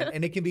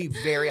 and it can be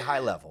very high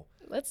level.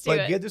 Let's do it.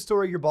 But give the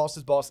story of your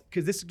boss's boss,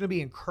 because this is going to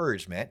be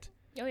encouragement.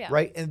 Oh, yeah.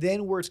 Right? And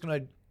then where it's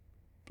going to,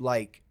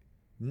 like,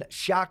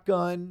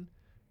 shotgun,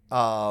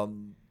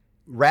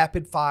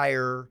 rapid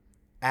fire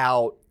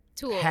out,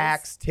 Tools.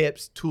 hacks,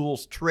 tips,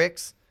 tools,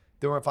 tricks.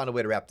 Then we're going to find a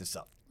way to wrap this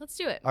up. Let's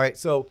do it. All right.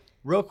 So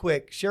real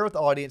quick, share with the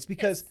audience,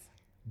 because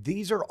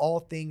these are all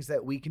things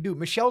that we can do.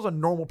 Michelle's a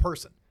normal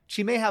person.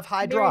 She may have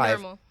high Very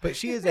drive, normal. but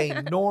she is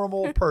a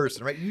normal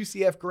person, right?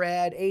 UCF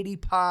grad, 80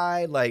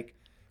 pi, like,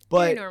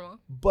 Very normal.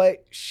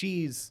 but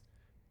she's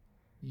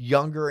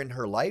younger in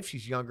her life.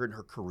 She's younger in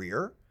her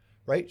career,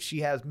 right?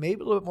 She has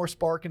maybe a little bit more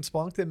spark and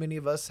spunk than many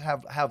of us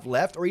have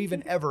left or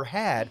even ever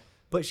had,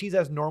 but she's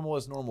as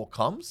normal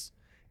comes.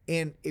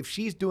 And if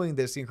she's doing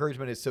this, the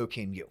encouragement is, so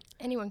can you.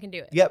 Anyone can do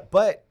it. Yeah,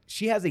 but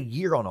she has a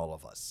year on all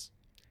of us.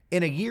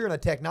 In a year in a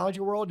technology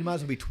world, you might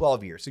as well be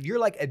 12 years. So you're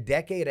like a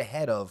decade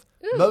ahead of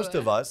most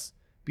of us,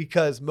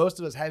 because most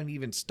of us haven't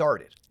even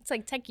started. It's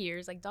like tech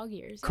years, like dog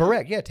years.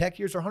 Correct. Yeah, tech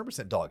years are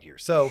 100% dog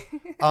years. So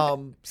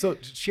so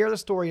share the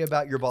story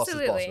about your boss's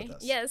boss with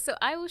us. Yeah, so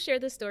I will share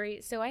the story.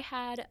 So I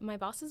had my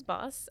boss's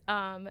boss,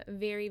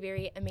 very,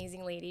 very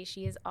amazing lady.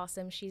 She is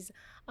awesome. She's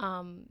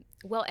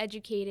well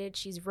educated.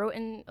 She's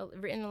written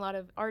a lot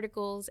of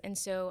articles, and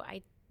so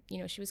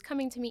she was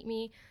coming to meet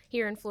me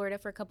here in Florida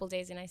for a couple of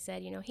days, and I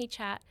said, hey,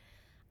 chat,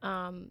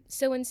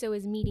 so-and-so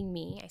is meeting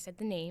me. I said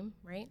the name,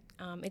 right?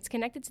 It's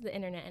connected to the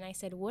internet, and I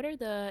said, what are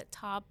the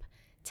top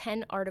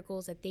 10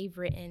 articles that they've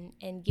written,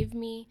 and give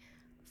me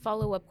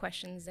follow-up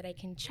questions that I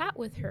can chat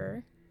with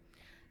her,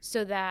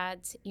 so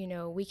that,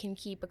 we can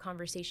keep a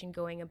conversation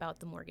going about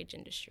the mortgage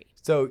industry.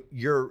 So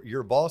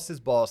your boss's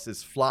boss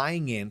is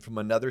flying in from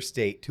another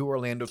state to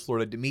Orlando,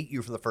 Florida to meet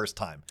you for the first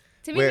time.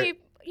 To meet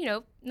me,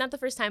 not the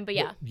first time, but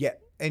yeah. Yeah.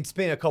 And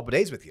spend a couple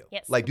days with you.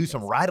 Yes. Like do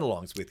some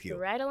ride-alongs with you.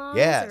 Ride-alongs,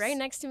 yes. right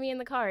next to me in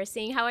the car,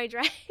 seeing how I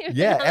drive.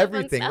 Yeah,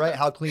 everything, right?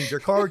 How clean's your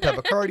car, what type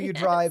of car do you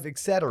drive,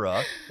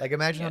 etc. Like,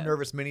 imagine how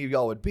nervous many of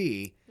y'all would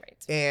be.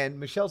 Right. And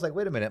Michelle's like,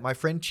 wait a minute, my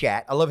friend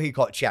Chat. I love how you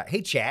call it Chat.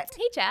 Hey, Chat.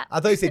 Hey, Chat. I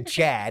thought you said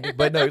Chad,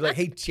 but no, you're like,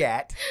 hey,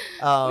 Chat.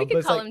 We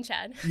could call him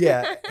Chad.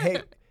 Yeah.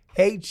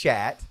 Hey,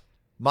 Chat.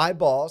 My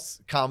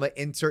boss,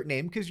 insert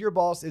name, because your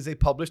boss is a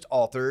published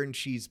author, and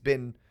she's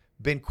been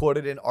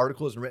quoted in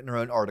articles and written her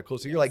own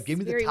articles. So you're like, give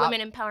me the top. Very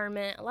women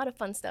empowerment, a lot of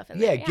fun stuff in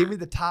there. Yeah, give me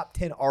the top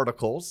 10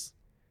 articles,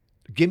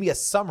 give me a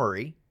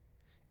summary,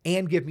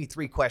 and give me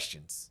 3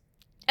 questions.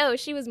 Oh,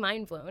 she was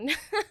mind blown.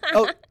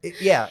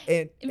 Yeah.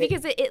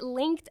 Because it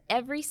linked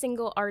every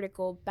single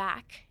article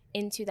back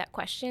into that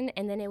question,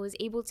 and then it was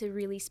able to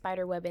really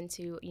spiderweb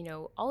into,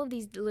 all of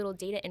these little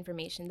data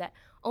information that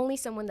only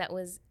someone that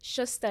was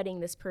just studying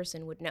this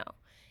person would know.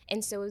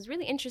 And so it was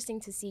really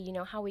interesting to see,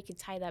 how we could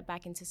tie that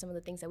back into some of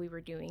the things that we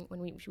were doing when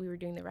we were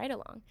doing the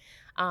ride-along.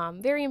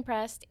 Very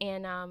impressed,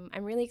 and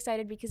I'm really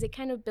excited because it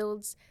kind of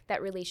builds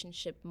that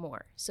relationship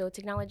more. So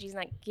technology is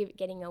not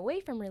getting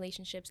away from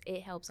relationships,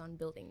 it helps on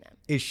building them.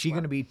 Is she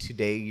going to be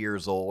today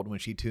years old when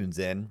she tunes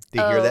in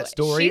to hear that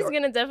story? She's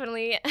going to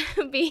definitely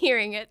be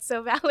hearing it.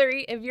 So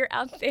Valerie, if you're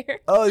out there.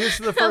 Oh, this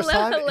is the first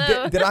time?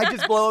 Hello. Did I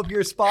just blow up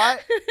your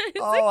spot?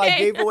 Okay. I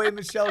gave away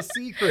Michelle's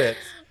secrets.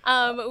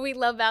 We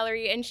love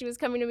Valerie, and she was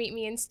coming to meet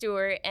me in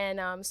Stewart,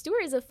 and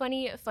Stewart is a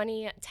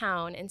funny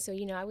town, and so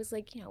I was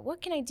like,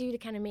 what can I do to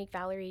kind of make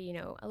Valerie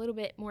a little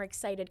bit more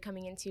excited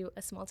coming into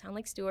a small town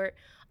like Stewart,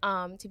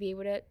 to be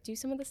able to do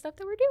some of the stuff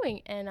that we're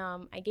doing. And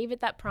I gave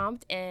it that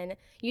prompt, and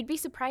you'd be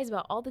surprised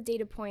about all the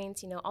data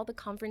points, all the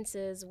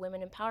conferences,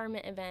 women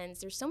empowerment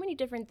events. There's so many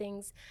different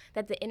things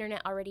that the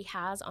internet already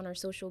has on our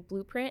social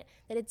blueprint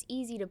that it's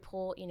easy to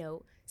pull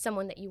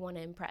someone that you want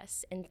to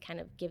impress and kind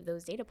of give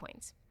those data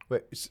points.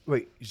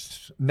 Wait.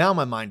 Now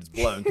my mind is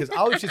blown, because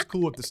I was just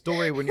cool with the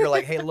story when you're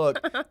like, hey, look,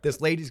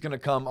 this lady's going to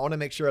come. I want to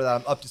make sure that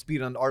I'm up to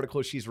speed on the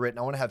article she's written.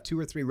 I want to have 2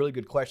 or 3 really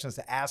good questions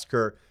to ask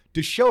her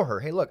to show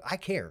her, hey, look, I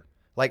care.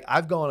 Like,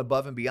 I've gone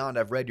above and beyond.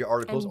 I've read your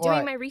articles. I'm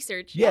doing my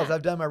research. Yes, yeah.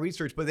 I've done my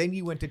research. But then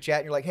you went to chat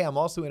and you're like, hey, I'm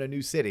also in a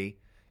new city,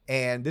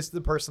 and this is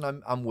the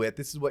person I'm with.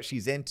 This is what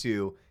she's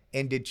into.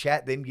 And did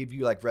chat then give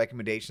you like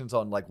recommendations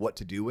on like what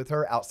to do with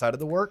her outside of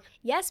the work?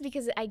 Yes,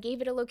 because I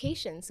gave it a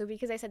location. So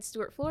because I said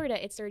Stuart,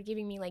 Florida, it started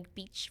giving me like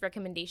beach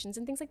recommendations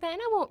and things like that.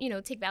 And I won't,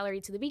 take Valerie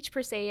to the beach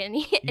per se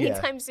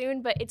anytime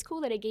soon, but it's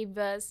cool that it gave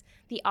us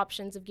the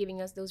options of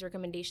giving us those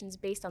recommendations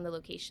based on the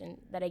location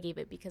that I gave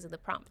it because of the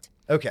prompt.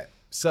 Okay.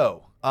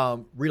 So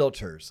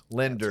realtors,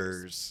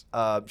 lenders,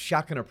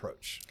 shotgun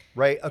approach,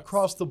 right? Yes.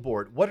 Across the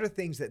board, what are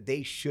things that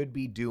they should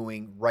be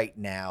doing right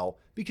now?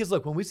 Because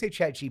look, when we say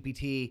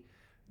ChatGPT,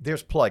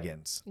 there's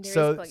plugins.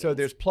 So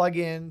there's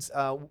plugins.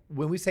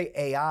 When we say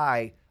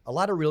AI, a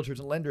lot of realtors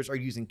and lenders are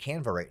using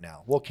Canva right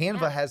now. Well,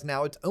 Canva has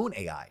now its own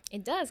AI.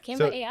 It does.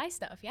 Canva AI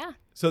stuff, yeah.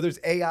 So there's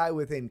AI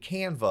within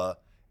Canva,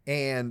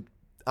 and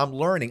I'm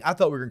learning. I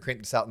thought we were going to crank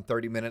this out in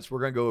 30 minutes. We're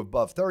going to go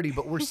above 30,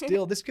 but we're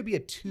still, this could be a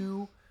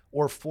 2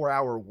 or 4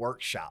 hour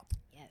workshop,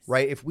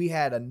 right? If we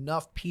had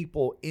enough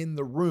people in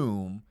the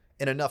room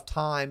and enough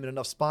time and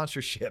enough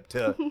sponsorship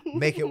to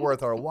make it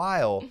worth our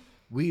while,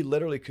 we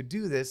literally could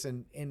do this,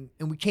 and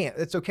we can't.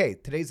 That's okay.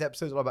 Today's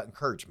episode is all about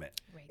encouragement.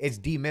 Right. It's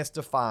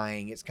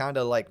demystifying. It's kind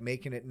of like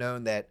making it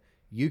known that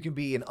you can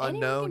be an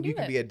unknown, you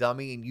can be a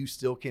dummy, and you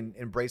still can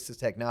embrace this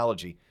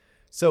technology.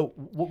 So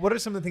what are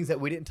some of the things that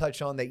we didn't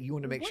touch on that you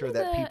want to make sure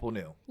that people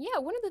knew? Yeah,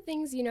 one of the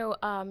things,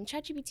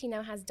 ChatGPT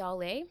now has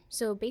DALL-E.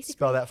 So basically,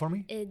 spell that for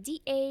me.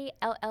 DALLE.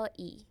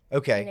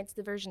 Okay. And it's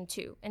the version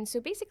 2. And so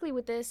basically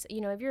with this,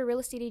 if you're a real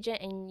estate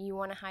agent and you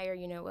want to hire,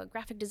 a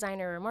graphic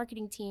designer or a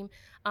marketing team,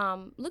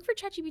 look for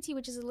ChatGPT,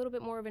 which is a little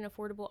bit more of an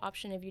affordable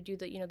option if you do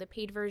the, the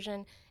paid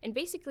version. And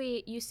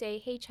basically you say,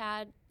 hey,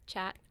 chat,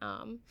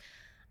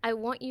 I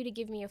want you to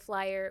give me a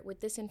flyer with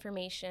this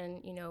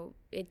information.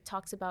 It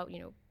talks about,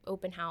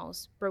 open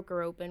house,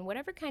 broker open,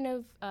 whatever kind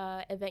of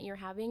event you're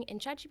having. And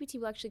ChatGPT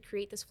will actually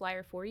create this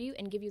flyer for you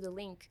and give you the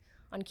link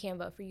on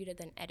Canva for you to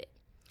then edit.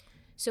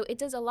 So it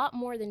does a lot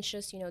more than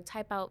just,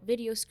 type out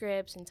video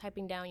scripts and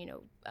typing down,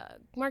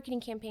 marketing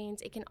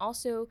campaigns. It can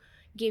also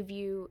give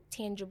you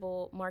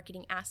tangible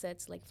marketing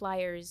assets like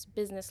flyers,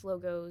 business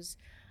logos,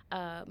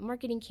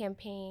 marketing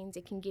campaigns.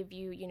 It can give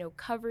you,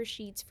 cover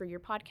sheets for your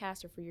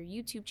podcast or for your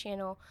YouTube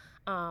channel.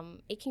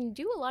 It can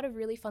do a lot of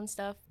really fun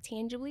stuff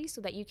tangibly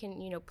so that you can,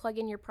 plug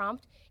in your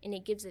prompt and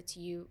it gives it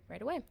to you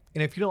right away.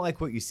 And if you don't like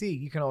what you see,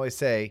 you can always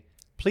say,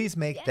 please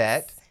make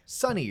that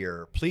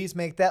sunnier. Please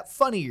make that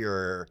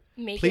funnier.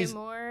 Make it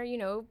more,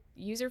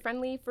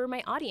 user-friendly for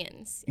my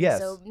audience. Yes.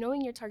 So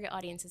knowing your target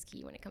audience is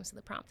key when it comes to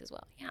the prompt as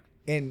well. Yeah.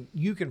 And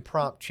you can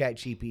prompt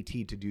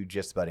ChatGPT to do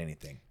just about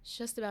anything.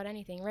 Just about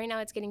anything. Right now,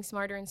 it's getting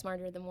smarter and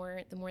smarter the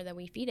more that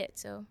we feed it.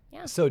 So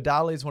yeah. So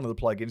DALL-E is one of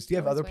the plugins. Do you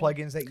have other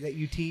plugins that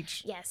you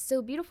teach? Yes.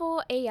 So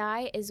Beautiful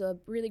AI is a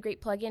really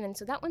great plugin, and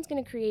so that one's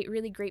going to create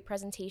really great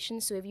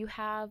presentations. So if you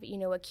have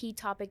a key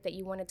topic that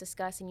you want to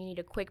discuss and you need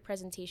a quick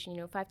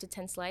presentation, 5 to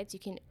 10 slides, you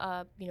can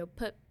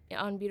put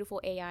on Beautiful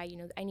AI.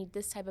 I need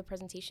this type of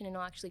presentation, and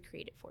I'll actually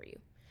create it for you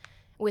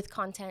with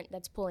content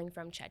that's pulling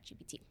from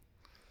ChatGPT.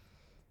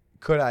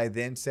 Could I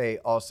then say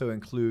also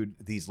include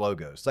these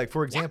logos? Like,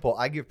 for example,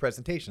 I give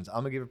presentations. I'm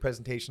going to give a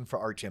presentation for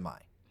ArchMI.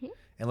 Mm-hmm.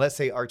 And let's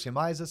say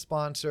ArchMI is a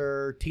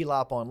sponsor,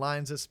 TLOP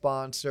Online is a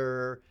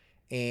sponsor,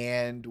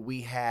 and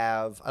we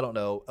have, I don't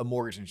know, a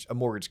mortgage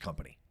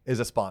company is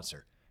a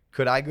sponsor.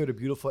 Could I go to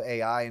Beautiful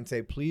AI and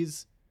say,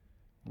 please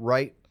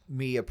write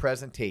me a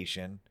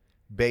presentation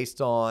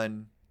based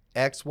on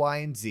X, Y,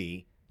 and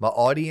Z. My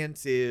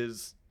audience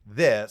is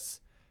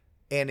this,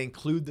 and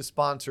include the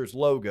sponsors'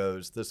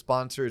 logos. The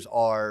sponsors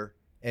are,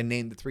 and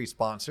name the 3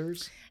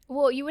 sponsors.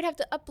 Well, you would have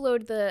to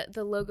upload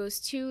the logos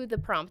to the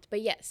prompt,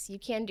 but yes, you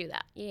can do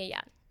that.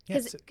 Yeah.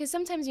 Because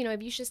sometimes,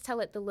 if you just tell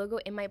it the logo,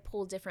 it might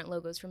pull different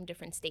logos from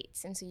different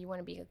states. And so you want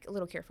to be a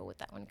little careful with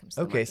that when it comes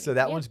to Okay, so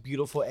that one's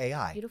Beautiful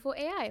AI. Beautiful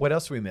AI. What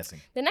else are we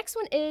missing? The next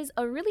one is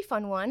a really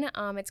fun one.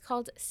 It's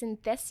called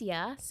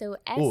Synthesia. So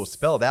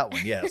spell that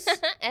one, yes.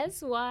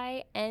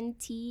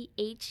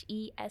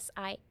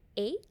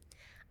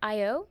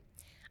 SYNTHESIA.io.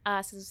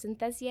 So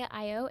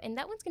Synthesia.io. And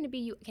that one's going to be,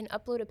 you can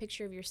upload a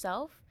picture of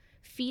yourself,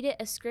 feed it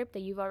a script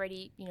that you've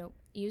already,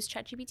 used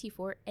ChatGPT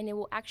for, and it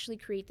will actually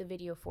create the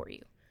video for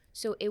you.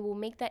 So it will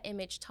make that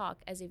image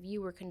talk as if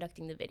you were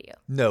conducting the video.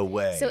 No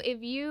way. So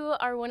if you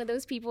are one of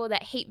those people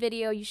that hate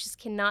video, you just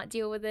cannot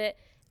deal with it,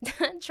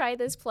 try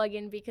this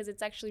plugin because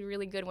it's actually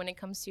really good when it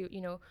comes to,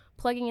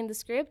 plugging in the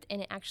script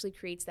and it actually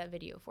creates that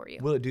video for you.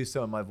 Will it do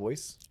so in my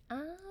voice?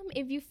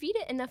 If you feed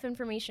it enough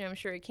information, I'm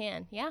sure it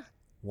can. Yeah.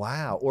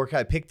 Wow. Or can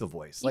I pick the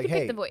voice? You can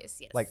pick the voice,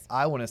 yes. Like,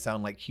 I want to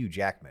sound like Hugh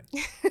Jackman.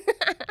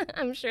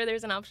 I'm sure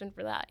there's an option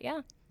for that,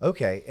 yeah.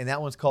 Okay, and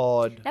that one's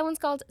called? That one's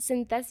called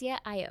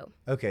Synthesia.io.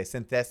 Okay,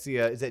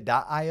 Synthesia, is it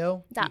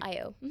 .io?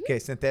 .io. Mm-hmm. Okay,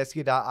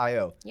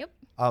 Synthesia.io. Yep.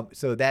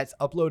 So that's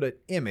upload an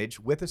image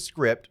with a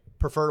script.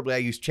 Preferably, I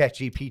use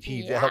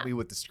ChatGPT to help me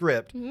with the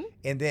script. Mm-hmm.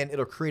 And then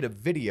it'll create a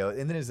video.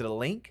 And then is it a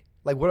link?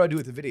 Like, what do I do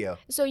with the video?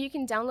 So you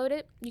can download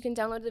it. You can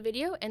download the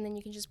video, and then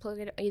you can just plug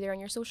it either on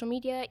your social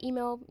media,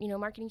 email,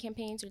 marketing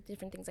campaigns, or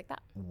different things like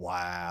that.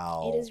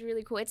 Wow. It is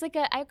really cool. It's like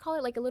I call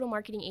it like a little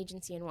marketing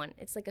agency in one.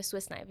 It's like a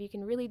Swiss knife. You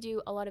can really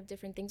do a lot of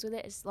different things with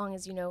it as long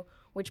as you know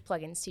which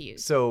plugins to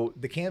use. So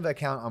the Canva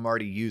account I'm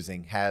already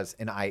using has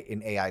an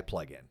AI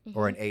plugin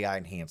or an AI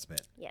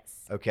enhancement.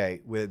 Yes.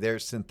 Okay.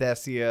 There's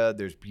Synthesia.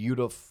 There's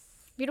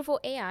Beautiful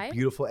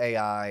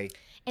AI.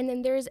 And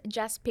then there's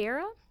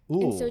Jaspera.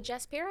 Ooh. And so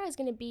Jaspera is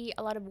going to be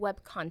a lot of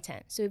web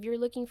content. So if you're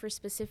looking for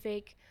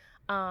specific,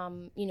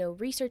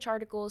 research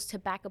articles to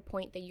back a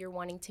point that you're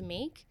wanting to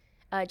make,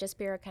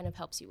 Jaspera kind of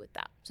helps you with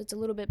that. So it's a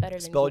little bit better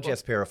than Spell Google.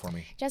 Jaspera for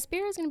me.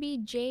 Jaspera is going to be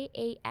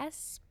Jaspera.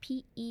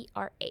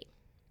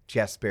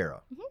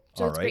 Jaspera.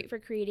 So it's great for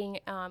creating,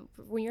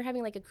 when you're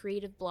having like a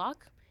creative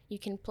block, you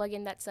can plug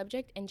in that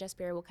subject and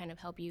Jaspera will kind of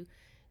help you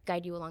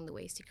guide you along the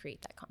ways to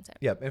create that content.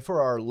 Yeah, and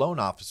for our loan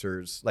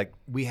officers, like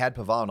we had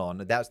Pavan on,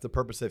 that's the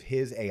purpose of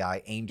his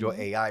AI, Angel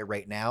AI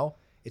right now.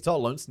 It's all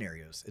loan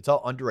scenarios. It's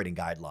all underwriting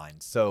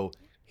guidelines. So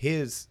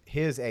his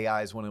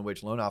AI is one in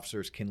which loan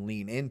officers can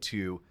lean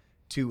into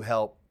to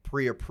help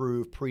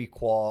pre-approve,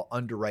 pre-qual,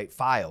 underwrite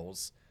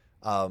files.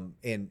 And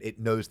it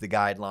knows the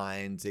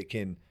guidelines. It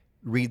can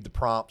read the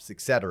prompts,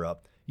 etc.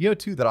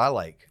 Too, that I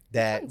like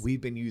that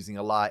we've been using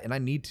a lot, and I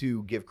need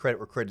to give credit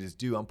where credit is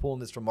due. I'm pulling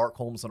this from Mark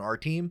Holmes on our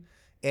team.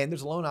 And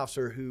there's a loan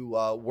officer who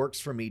works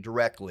for me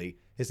directly.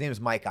 His name is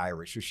Mike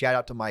Irish. So shout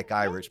out to Mike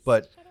Irish.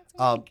 But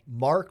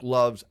Mark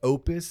loves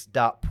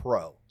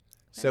opus.pro.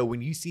 So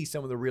when you see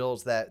some of the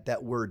reels that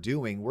we're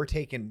doing, we're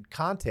taking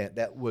content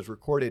that was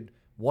recorded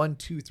 1,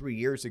 2, 3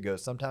 years ago.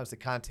 Sometimes the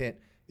content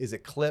is a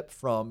clip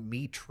from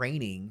me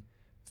training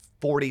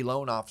 40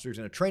 loan officers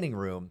in a training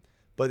room.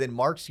 But then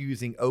Mark's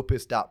using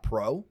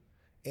opus.pro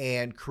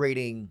and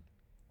creating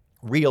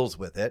reels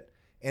with it.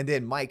 And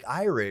then Mike,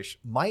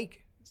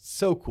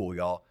 so cool,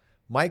 y'all.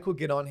 Mike will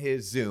get on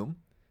his Zoom.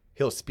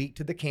 He'll speak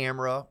to the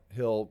camera.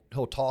 He'll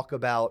talk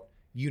about,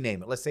 you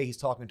name it. Let's say he's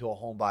talking to a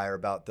home buyer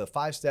about the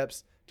 5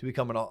 steps to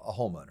becoming a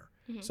homeowner.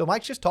 So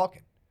Mike's just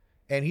talking,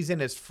 and he's in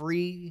his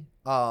free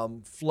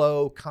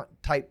flow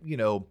type,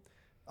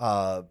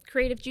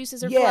 creative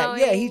juices are flowing.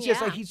 Yeah, he's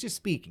just he's just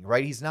speaking,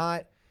 right? He's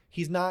not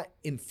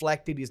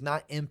inflected. He's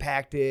not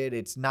impacted.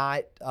 It's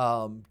not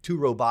too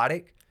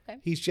robotic. Okay.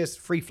 He's just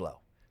free flow.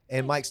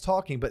 And Mike's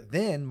talking, but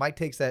then Mike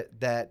takes that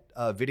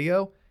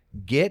video,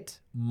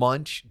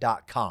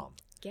 getmunch.com.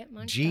 Get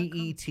Munch,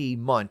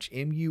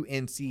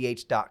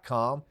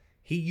 MUNCH.com.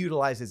 He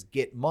utilizes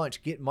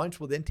GetMunch. GetMunch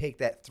will then take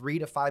that 3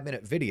 to 5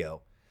 minute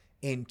video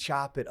and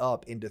chop it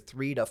up into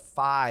 3 to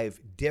 5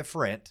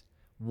 different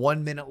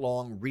 1 minute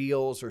long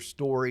reels or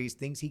stories,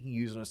 things he can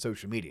use on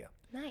social media.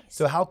 Nice.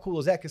 So how cool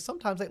is that? Because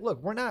sometimes,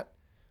 look, we're not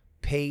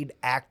paid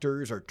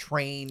actors or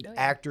trained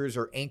actors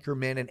or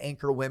anchormen and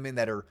anchor women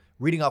that are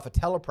reading off a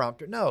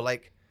teleprompter. No,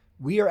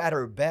 we are at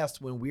our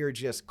best when we are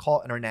just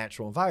caught in our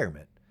natural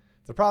environment.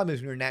 The problem is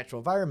when you're in a natural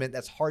environment,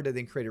 that's hard to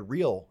then create a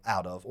reel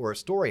out of or a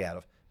story out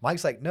of.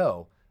 Mike's like,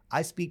 no,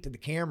 I speak to the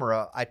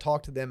camera. I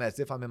talk to them as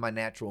if I'm in my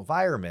natural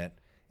environment.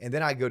 And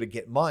then I go to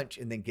Get Munch,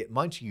 and then Get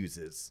Munch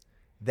uses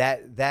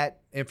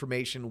that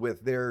information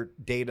with their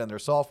data and their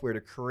software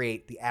to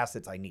create the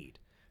assets I need.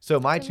 So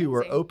my two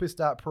are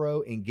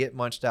opus.pro and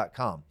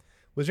getmunch.com.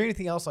 Was there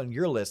anything else on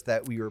your list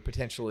that we were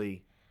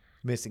potentially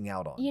missing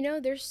out on?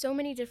 There's so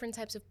many different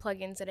types of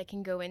plugins that I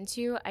can go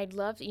into. I'd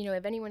love,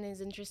 if anyone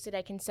is interested,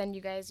 I can send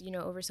you guys,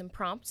 over some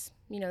prompts.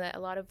 That a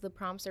lot of the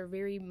prompts are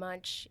very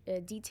much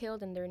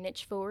detailed and they're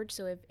niche forward.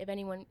 So if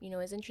anyone,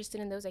 is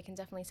interested in those, I can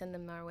definitely send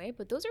them our way.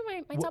 But those are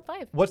my top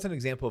 5. What's an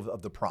example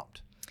of the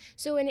prompt?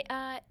 So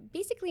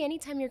basically,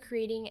 anytime you're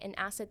creating an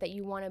asset that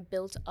you want to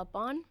build up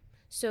on,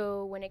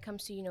 so when it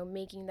comes to,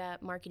 making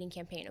that marketing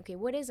campaign, okay,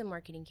 what is a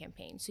marketing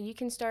campaign? So you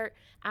can start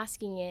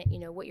asking it,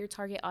 what your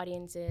target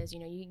audience is,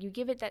 you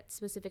give it that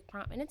specific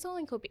prompt, and it's all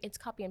in copy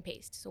and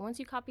paste. So once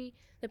you copy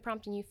the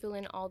prompt and you fill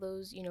in all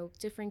those,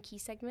 different key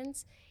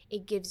segments,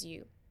 it gives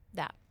you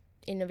that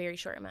in a very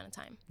short amount of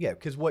time. Yeah,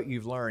 because what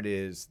you've learned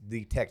is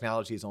the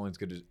technology is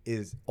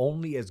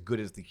only as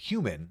good as the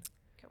human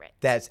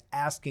that's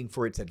asking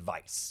for its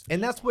advice.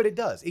 And that's what it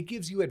does. It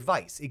gives you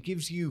advice. It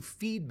gives you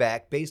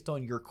feedback based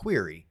on your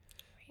query.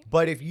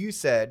 But if you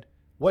said,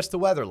 what's the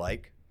weather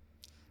like?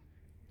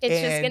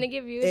 It's just going to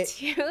give you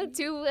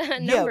two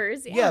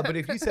numbers. Yeah, but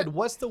if you said,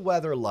 what's the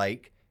weather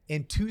like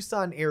in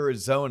Tucson,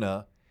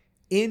 Arizona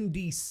in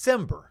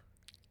December?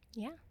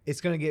 Yeah.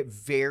 It's going to get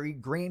very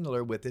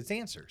granular with its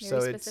answer.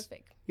 Very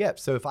specific.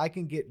 So if I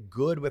can get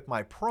good with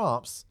my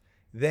prompts,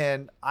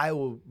 then I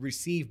will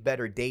receive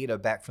better data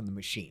back from the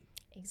machine.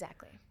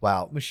 Exactly.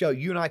 Wow. Michelle,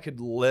 you and I could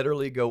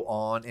literally go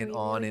on and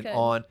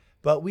on,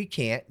 but we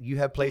can't. You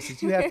have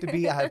places you have to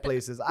be. I have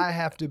places I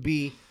have to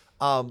be.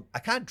 I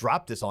kind of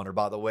dropped this on her,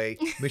 by the way.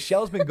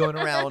 Michelle's been going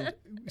around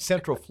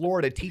Central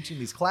Florida teaching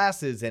these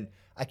classes, and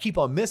I keep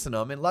on missing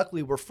them. And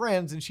luckily, we're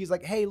friends. And she's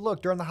like, hey,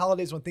 look, during the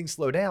holidays when things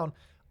slow down,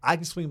 I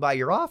can swing by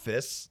your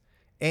office,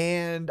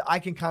 and I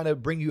can kind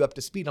of bring you up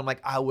to speed. I'm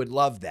like, I would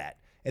love that.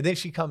 And then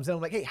she comes in.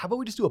 I'm like, hey, how about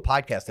we just do a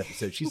podcast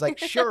episode? She's like,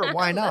 sure,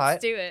 why not?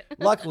 Let's do it.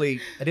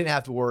 Luckily, I didn't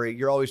have to worry.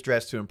 You're always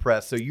dressed to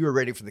impress, so you were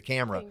ready for the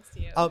camera. Thanks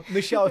to you.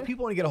 Michelle, if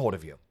people want to get a hold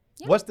of you,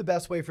 Yeah. what's the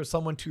best way for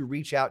someone to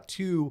reach out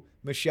to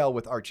Michelle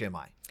with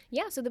ArchMI?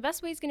 Yeah, so the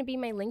best way is going to be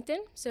my LinkedIn.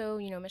 So,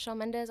 Michelle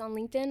Mendez on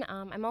LinkedIn.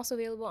 I'm also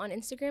available on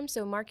Instagram.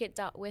 So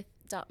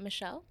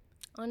market.with.michelle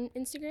on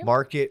Instagram.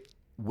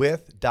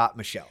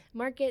 Marketwith.Michelle.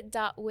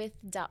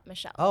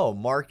 Market.with.michelle. Oh,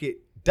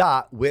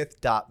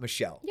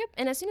 market.with.Michelle. Yep.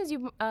 And as soon as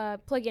you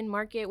plug in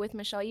Market with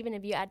Michelle, even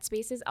if you add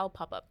spaces, I'll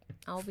pop up.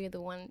 I'll be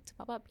the one to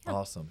pop up. Yeah.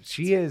 Awesome.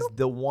 She is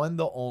the one,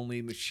 the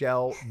only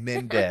Michelle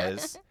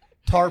Mendez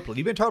Tarpley.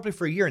 You've been Tarpley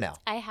for a year now.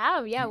 I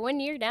have. Yeah, 1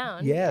 year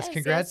down. Yes,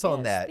 congrats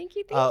on that. Thank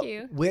you. Thank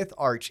you. With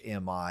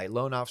ArchMI,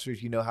 loan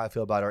officers, you know how I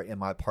feel about our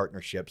MI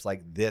partnerships.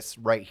 Like this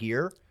right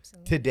here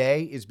Absolutely.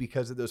 today is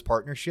because of those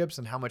partnerships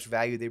and how much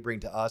value they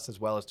bring to us as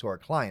well as to our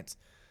clients.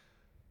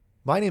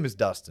 My name is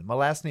Dustin. My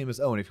last name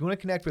is Owen. If you want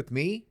to connect with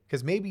me,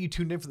 because maybe you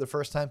tuned in for the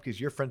first time because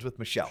you're friends with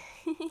Michelle.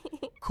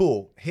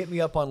 Cool. Hit me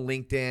up on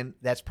LinkedIn.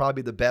 That's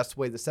probably the best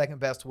way. The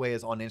second best way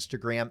is on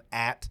Instagram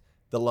at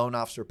the Loan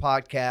Officer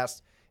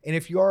Podcast. And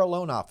if you are a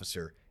loan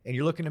officer and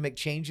you're looking to make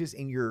changes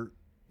in your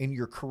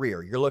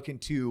career, you're looking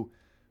to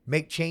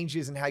make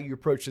changes in how you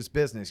approach this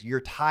business, you're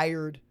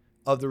tired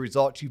of the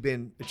results you've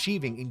been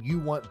achieving and you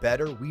want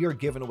better, we are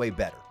giving away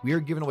better. We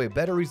are giving away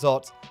better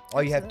results.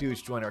 All you have to do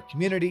is join our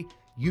community.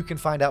 You can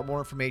find out more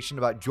information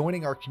about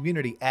joining our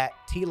community at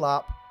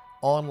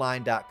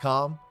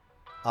tloponline.com.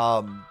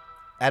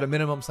 At a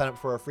minimum, sign up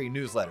for our free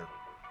newsletter.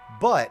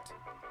 But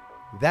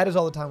that is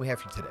all the time we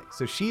have for you today.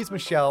 So she's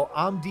Michelle,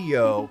 I'm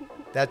Dio.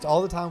 That's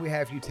all the time we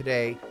have for you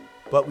today.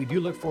 But we do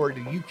look forward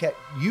to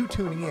you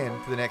tuning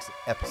in to the next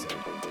episode.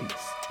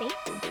 Peace. Thanks.